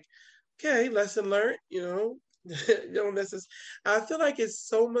just like, okay, lesson learned, I feel like it's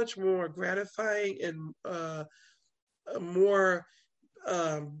so much more gratifying and more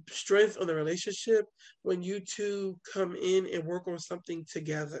strength on the relationship when you two come in and work on something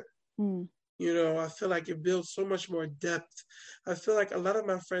together. I feel like it builds so much more depth. I feel like a lot of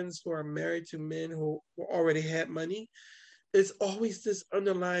my friends who are married to men who already had money, it's always this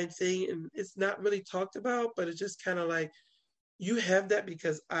underlying thing, and it's not really talked about, but it's just kind of like, you have that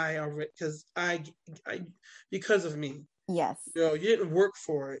because because of me. Yes. You didn't work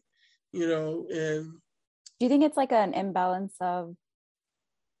for it, and do you think it's like an imbalance of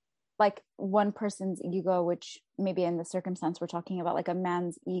like one person's ego, which maybe in the circumstance we're talking about, like a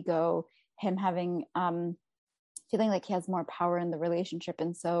man's ego, him having, feeling like he has more power in the relationship.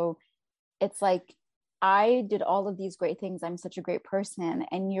 And so it's like, I did all of these great things. I'm such a great person.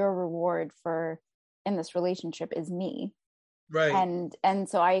 And your reward in this relationship is me. Right. And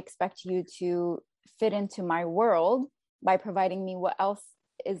so I expect you to fit into my world by providing me what else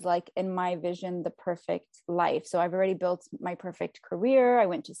is like in my vision, the perfect life. So I've already built my perfect career. I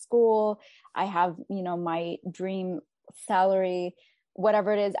went to school. I have, my dream salary,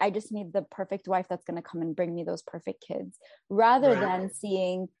 whatever it is. I just need the perfect wife that's going to come and bring me those perfect kids, rather than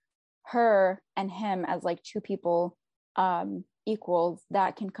seeing her and him as like two people, equals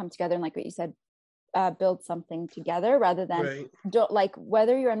that can come together. And like what you said, build something together, rather than don't, like,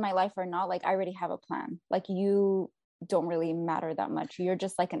 whether you're in my life or not, like I already have a plan. Like you don't really matter that much. You're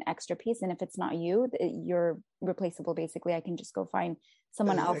just like an extra piece. And if it's not you, you're replaceable. Basically, I can just go find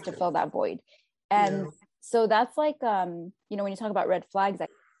someone else to fill that void. And so that's like, when you talk about red flags,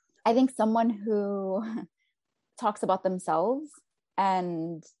 I think someone who talks about themselves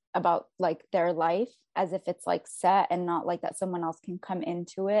and about like their life as if it's like set and not like that someone else can come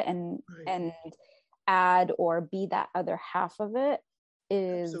into it and add or be that other half of it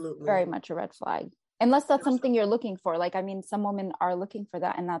is very much a red flag, unless that's something you're looking for. Like, I mean, some women are looking for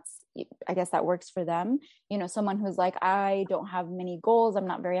that, and that's, I guess that works for them. Someone who's like, I don't have many goals, I'm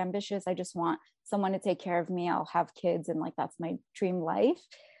not very ambitious, I just want someone to take care of me, I'll have kids, and like that's my dream life.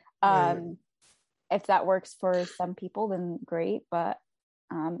 If that works for some people, then great. But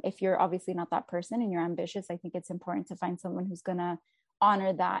if you're obviously not that person and you're ambitious, I think it's important to find someone who's gonna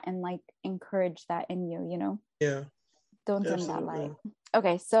honor that and like encourage that in you. Don't dim that light.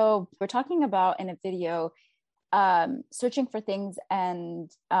 Okay, so we're talking about in a video searching for things and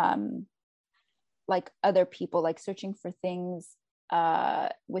like other people, like searching for things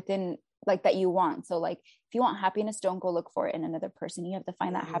within, like, that you want. So like if you want happiness, don't go look for it in another person. You have to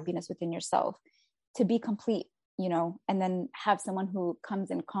find that happiness within yourself to be complete, and then have someone who comes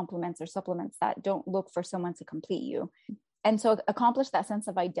and complements or supplements that. Don't look for someone to complete you. And so accomplish that sense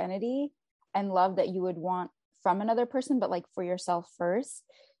of identity and love that you would want from another person, but like for yourself first.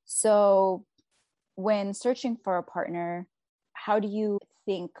 So when searching for a partner, how do you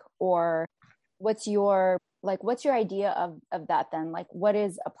think, or what's your idea of that then? Like, what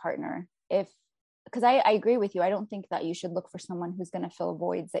is a partner? Because I agree with you. I don't think that you should look for someone who's going to fill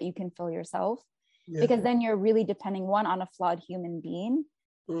voids that you can fill yourself, because then you're really depending, one, on a flawed human being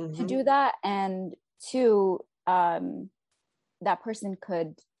to do that. And two, that person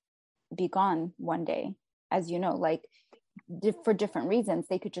could be gone one day, as you know, like for different reasons,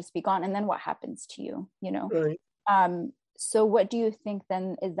 they could just be gone. And then what happens to you, you know? Right. So what do you think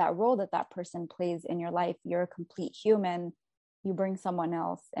then is that role that person plays in your life? You're a complete human, you bring someone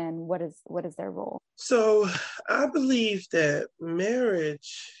else, and what is their role? So I believe that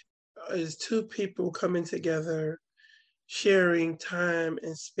marriage is two people coming together, sharing time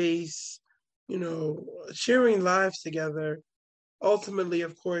and space, you know, sharing lives together, ultimately,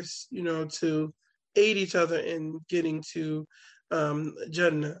 of course, you know, to aid each other in getting to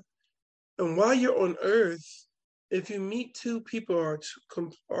Jannah. And while you're on earth, if you meet two people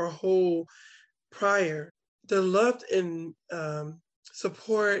or whole prior, the love and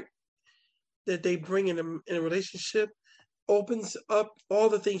support that they bring in a relationship opens up all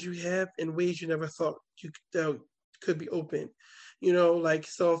the things you have in ways you never thought that could be open. You know, like,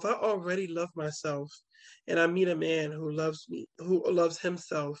 so if I already love myself and I meet a man who loves me, who loves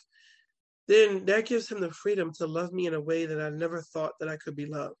himself, then that gives him the freedom to love me in a way that I never thought that I could be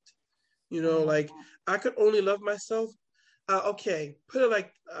loved. You know, like, I could only love myself. Okay, put it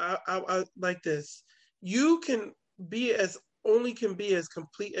like this. You can be as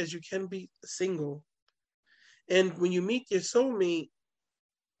complete as you can be single. And when you meet your soulmate,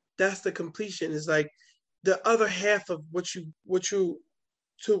 that's the completion. It's like the other half of what you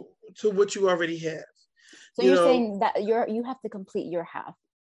already have. So you're saying that you have to complete your half.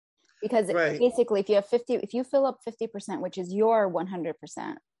 Because basically, if you fill up 50%, which is your 100%,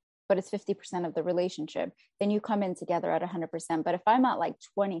 but it's 50% of the relationship, then you come in together at 100%. But if I'm at like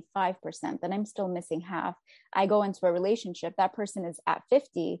 25%, then I'm still missing half. I go into a relationship, that person is at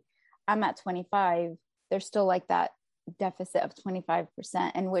 50, I'm at 25. There's still like that deficit of 25%,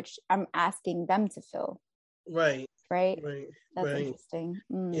 in which I'm asking them to fill. Right. That's interesting.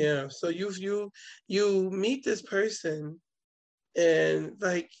 Yeah. So you meet this person, and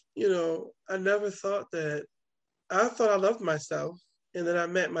like, you know, I thought I loved myself. And then I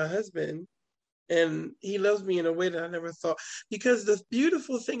met my husband, and he loves me in a way that I never thought. Because the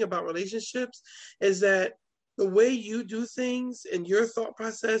beautiful thing about relationships is that the way you do things and your thought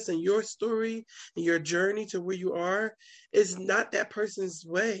process and your story and your journey to where you are is not that person's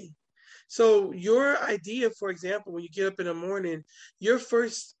way. So your idea, for example, when you get up in the morning, your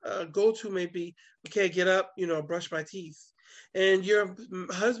first go-to may be, okay, get up, you know, brush my teeth. And your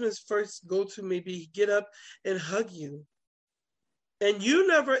husband's first go-to may be get up and hug you. And you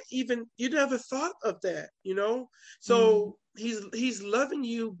never thought of that, you know? So he's loving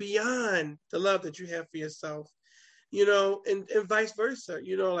you beyond the love that you have for yourself, you know, and vice versa,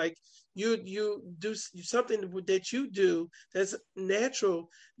 you know, like you do something that you do that's natural.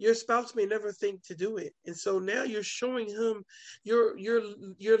 Your spouse may never think to do it. And so now you're showing him, you're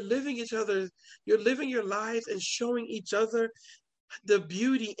living you're living your lives and showing each other the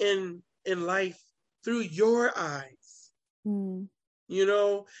beauty in life through your eyes. You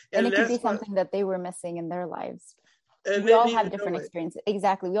know, and it could be something that they were missing in their lives. And we all have different experiences.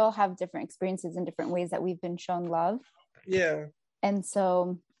 Exactly. We all have different experiences in different ways that we've been shown love. Yeah. And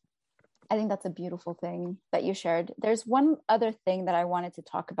so I think that's a beautiful thing that you shared. There's one other thing that I wanted to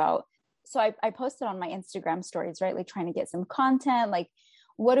talk about. So I posted on my Instagram stories, right? Like trying to get some content, like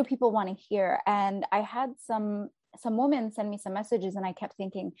what do people want to hear? And I had some women send me some messages, and I kept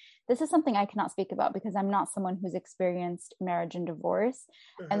thinking, this is something I cannot speak about because I'm not someone who's experienced marriage and divorce.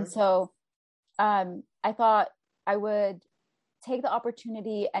 And so I thought I would take the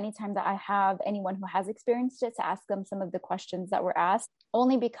opportunity anytime that I have anyone who has experienced it to ask them some of the questions that were asked,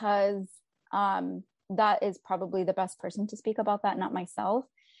 only because that is probably the best person to speak about that, not myself.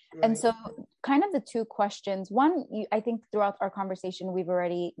 Right. And so kind of the two questions, one, I think throughout our conversation, we've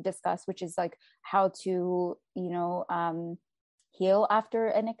already discussed, which is like how to, you know, heal after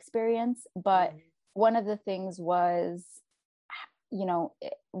an experience. But one of the things was, you know,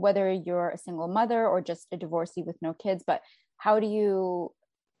 whether you're a single mother or just a divorcee with no kids, but how do you,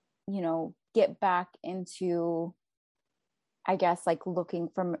 you know, get back into, I guess, like looking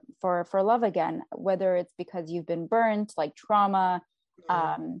for love again, whether it's because you've been burnt, like trauma.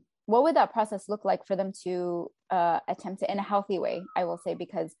 What would that process look like for them to attempt it in a healthy way, I will say,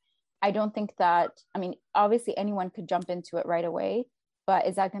 because I don't think that, I mean, obviously anyone could jump into it right away, but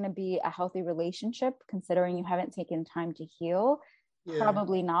is that going to be a healthy relationship considering you haven't taken time to heal? Yeah.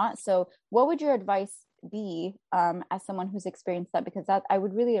 Probably not. So what would your advice be as someone who's experienced that? Because I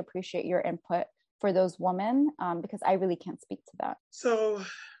would really appreciate your input for those women, because I really can't speak to that. So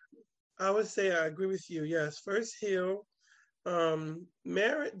I would say I agree with you. Yes, first heal.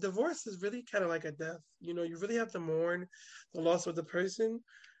 Divorce is really kind of like a death. You really have to mourn the loss of the person.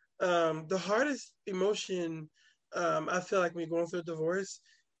 The hardest emotion, I feel like when you're going through a divorce,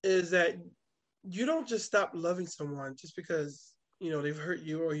 is that you don't just stop loving someone just because they've hurt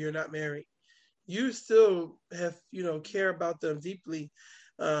you or you're not married. You still have care about them deeply,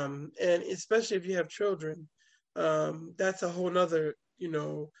 and especially if you have children. That's a whole nother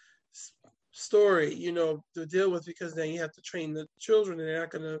story to deal with, because then you have to train the children, and they're not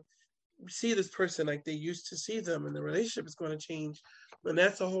going to see this person like they used to see them, and the relationship is going to change. And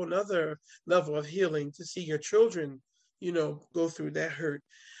that's a whole nother level of healing, to see your children go through that hurt.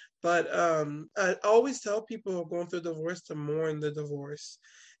 But I always tell people who are going through divorce to mourn the divorce.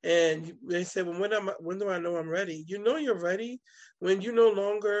 And they say, well, when do I know I'm ready? You're ready when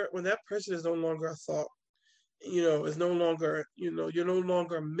when that person is no longer a thought. Is no longer, you no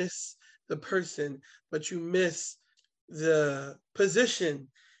longer miss the person, but you miss the position,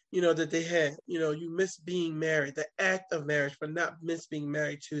 that they had. You miss being married, the act of marriage, but not miss being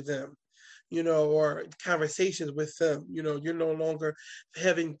married to them. Or conversations with them. You're no longer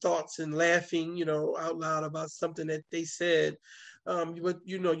having thoughts and laughing, out loud about something that they said. But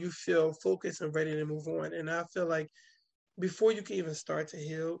you feel focused and ready to move on. And I feel like before you can even start to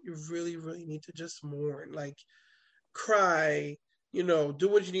heal, you really, really need to just mourn, like cry, do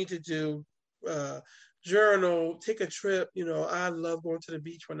what you need to do, journal, take a trip. I love going to the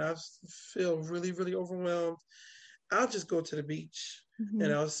beach when I feel really, really overwhelmed. I'll just go to the beach. Mm-hmm.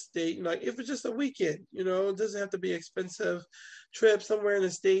 And I'll stay, like, if it's just a weekend, it doesn't have to be expensive trip somewhere in the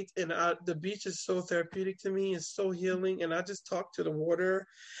States. And the beach is so therapeutic to me. It's so healing. And I just talk to the water.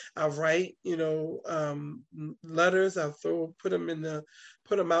 I write, letters. I put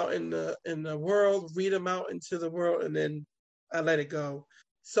them out in the world, read them out into the world, and then I let it go.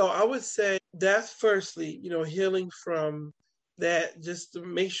 So I would say that's firstly, healing from that, just to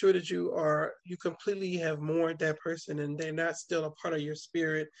make sure that you completely have mourned that person, and they're not still a part of your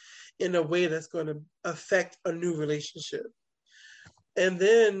spirit in a way that's going to affect a new relationship. And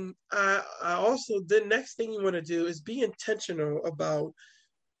then I also, the next thing you want to do is be intentional about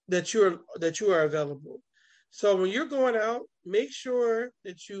that you are available. So when you're going out, make sure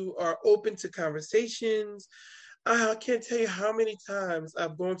that you are open to conversations. I can't tell you how many times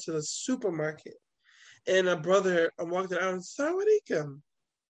I've gone to the supermarket and I'm walking out, Assalamu alaikum.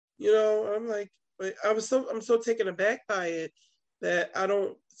 I'm like, I'm so taken aback by it that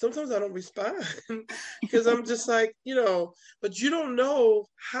sometimes I don't respond because I'm just like, but you don't know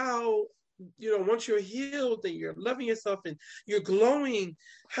how, once you're healed and you're loving yourself and you're glowing,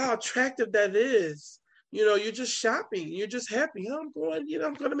 how attractive that is. You're just shopping, you're just happy. I'm going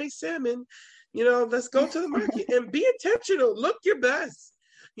to make salmon, let's go to the market and be intentional. Look your best.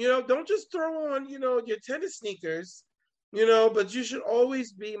 Don't just throw on, your tennis sneakers, but you should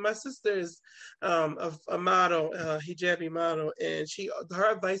always be. My sister is a model, hijabi model, and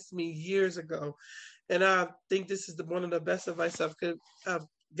her advice to me years ago, and I think this is one of the best advice I've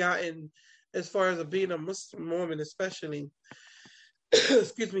gotten as far as being a Muslim woman, especially.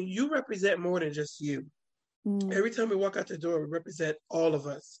 Excuse me. You represent more than just you. Every time we walk out the door, we represent all of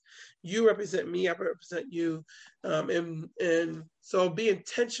us. You represent me, I represent you. And so be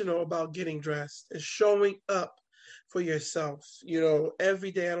intentional about getting dressed and showing up for yourself. Every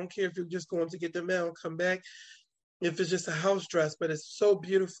day, I don't care if you're just going to get the mail and come back, if it's just a house dress, but it's so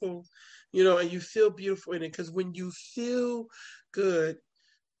beautiful, and you feel beautiful in it. Because when you feel good,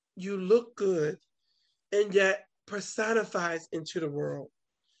 you look good, and yet personifies into the world.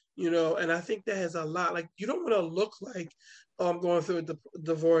 And I think that has a lot, like, you don't want to look like, oh, I'm going through a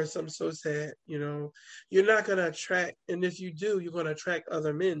divorce, I'm so sad. You're not going to attract, and if you do, you're going to attract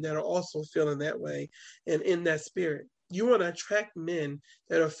other men that are also feeling that way and in that spirit. You want to attract men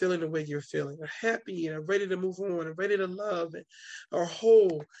that are feeling the way you're feeling, are happy and are ready to move on and ready to love and are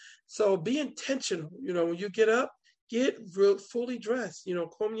whole. So be intentional. When you get up, get fully dressed,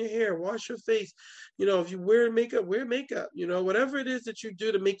 comb your hair, wash your face. If you wear makeup, whatever it is that you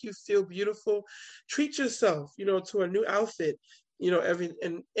do to make you feel beautiful, treat yourself, to a new outfit,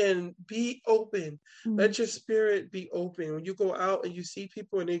 and be open. Mm-hmm. Let your spirit be open. When you go out and you see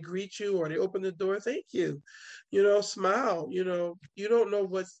people and they greet you or they open the door, thank you, smile, you don't know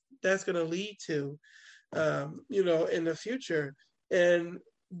what that's going to lead to, in the future. And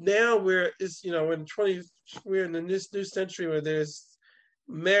now we're in this new century where there's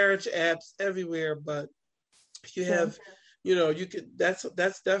marriage apps everywhere, but you have you could,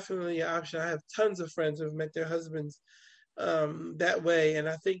 that's definitely an option. I have tons of friends who have met their husbands that way. And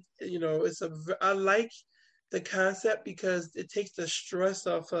I think, I like the concept because it takes the stress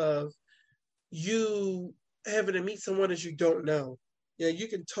off of you having to meet someone that you don't know. Yeah, you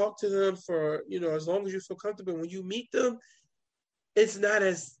can talk to them for, as long as you feel comfortable. When you meet them, it's not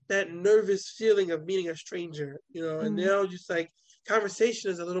as that nervous feeling of meeting a stranger, and now just like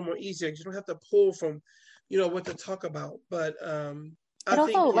conversation is a little more easier because you don't have to pull from, what to talk about. But it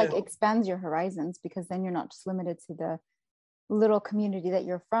also like expands your horizons, because then you're not just limited to the little community that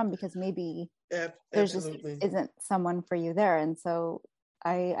you're from, because maybe there's just isn't someone for you there. And so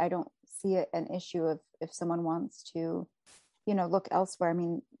I don't see it an issue if someone wants to, look elsewhere. I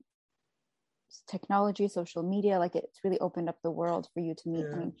mean, technology, social media, like it's really opened up the world for you to meet.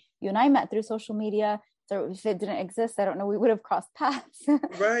 I mean, you and I met through social media. So if it didn't exist, I don't know, we would have crossed paths.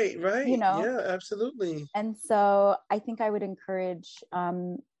 Right. Yeah, absolutely. And so I think I would encourage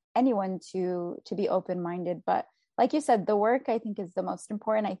anyone to be open-minded. But like you said, the work I think is the most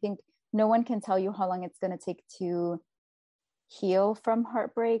important. I think no one can tell you how long it's going to take to heal from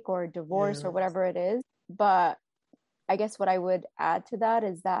heartbreak or divorce or whatever it is. But I guess what I would add to that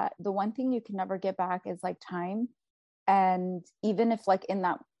is that the one thing you can never get back is like time. And even if like in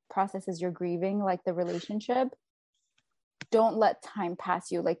that process as you're grieving, like the relationship, don't let time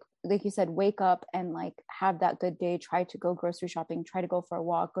pass you. Like you said, wake up and like have that good day, try to go grocery shopping, try to go for a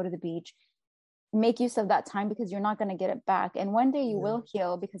walk, go to the beach, make use of that time, because you're not going to get it back. And one day you will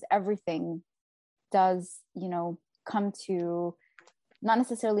heal, because everything does, come to not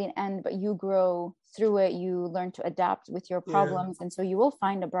necessarily an end, but you grow through it. You learn to adapt with your problems. And so you will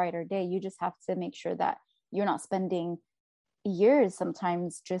find a brighter day. You just have to make sure that you're not spending years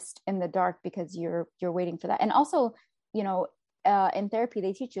sometimes just in the dark because you're waiting for that. And also, in therapy,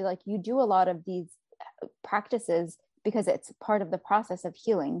 they teach you, like, you do a lot of these practices because it's part of the process of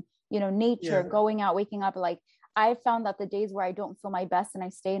healing, nature, going out, waking up. Like, I found that the days where I don't feel my best and I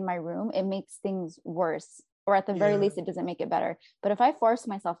stay in my room, it makes things worse. Or at the very least, it doesn't make it better. But if I force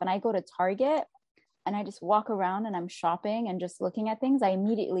myself and I go to Target and I just walk around and I'm shopping and just looking at things, I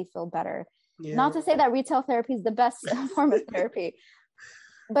immediately feel better. Yeah. Not to say that retail therapy is the best form of therapy,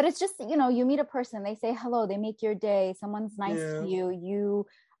 but it's just, you meet a person, they say hello, they make your day, someone's nice to you, you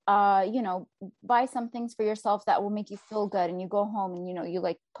buy some things for yourself that will make you feel good, and you go home and, you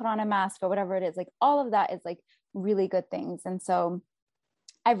like put on a mask or whatever it is. Like, all of that is like really good things. And so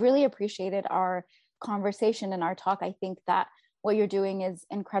I've really appreciated our conversation and our talk. I think that what you're doing is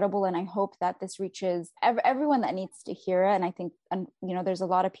incredible, and I hope that this reaches everyone that needs to hear it. And I think, there's a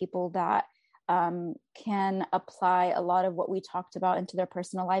lot of people that can apply a lot of what we talked about into their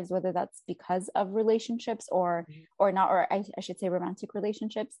personal lives, whether that's because of relationships or not, or I should say romantic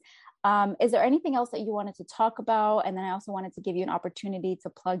relationships. Is there anything else that you wanted to talk about? And then I also wanted to give you an opportunity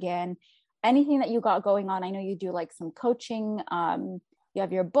to plug in anything that you got going on. I know you do like some coaching. You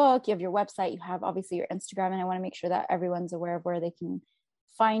have your book, you have your website, you have obviously your Instagram, and I want to make sure that everyone's aware of where they can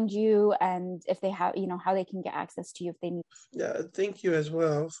find you, and if they have, how they can get access to you if they need. Yeah, thank you as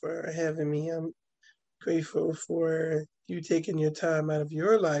well for having me. I'm grateful for you taking your time out of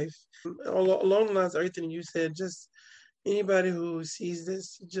your life. Along the lines of everything you said, just anybody who sees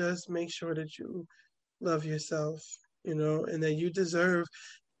this, just make sure that you love yourself, and that you deserve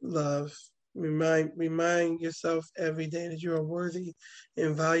love. Remind yourself every day that you are worthy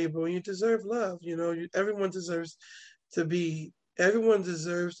and valuable, and you deserve love. Everyone deserves to be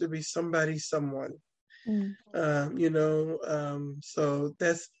somebody, someone. So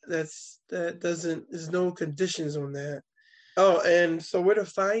there's no conditions on that. Oh, and so where to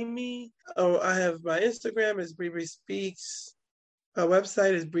find me? Oh, I have my Instagram is Bree Speaks. My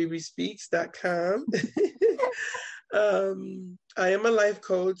website is breebreespeaks.com. I am a life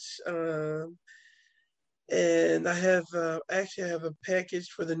coach, and I have actually I have a package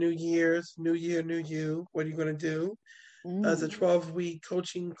for the new year, new you. What are you going to do? As a 12-week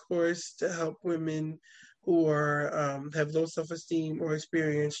coaching course to help women who are have low self-esteem or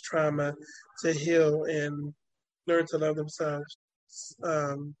experience trauma to heal and learn to love themselves.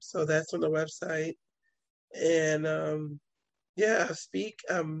 So that's on the website, and I speak.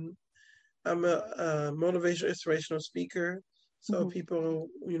 I'm a motivational, inspirational speaker. So people,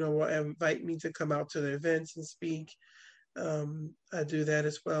 will invite me to come out to the events and speak. I do that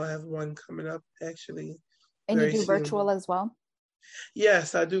as well. I have one coming up actually. And you do virtual as well?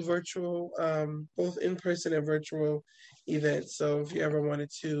 Yes, I do virtual, both in-person and virtual events. So if you ever wanted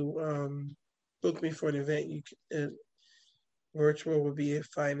to book me for an event, virtual would be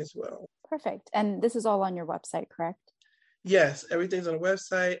fine as well. Perfect. And this is all on your website, correct? Yes, everything's on the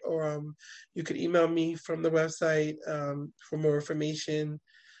website, or you could email me from the website for more information.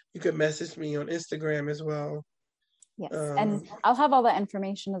 You could message me on Instagram as well. Yes, and I'll have all that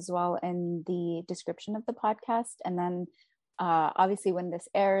information as well in the description of the podcast. And then obviously when this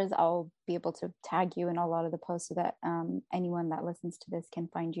airs, I'll be able to tag you in a lot of the posts so that anyone that listens to this can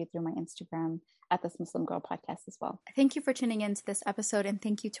find you through my Instagram at This Muslim Girl Podcast as well. Thank you for tuning in to this episode, and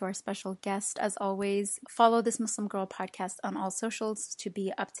thank you to our special guest. As always, follow This Muslim Girl Podcast on all socials to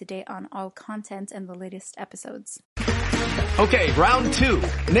be up to date on all content and the latest episodes. Okay, round 2.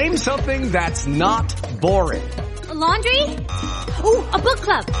 Name something that's not boring. A laundry? Ooh, a book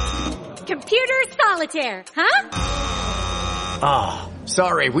club. Computer solitaire, huh? Ah,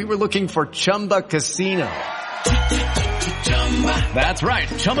 sorry, we were looking for Chumba Casino. That's right,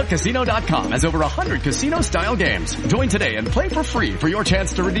 ChumbaCasino.com has over 100 casino-style games. Join today and play for free for your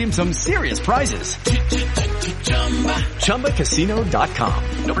chance to redeem some serious prizes. ChumbaCasino.com.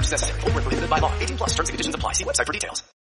 No purchase necessary. Void where prohibited by law. 18+ terms and conditions apply. See website for details.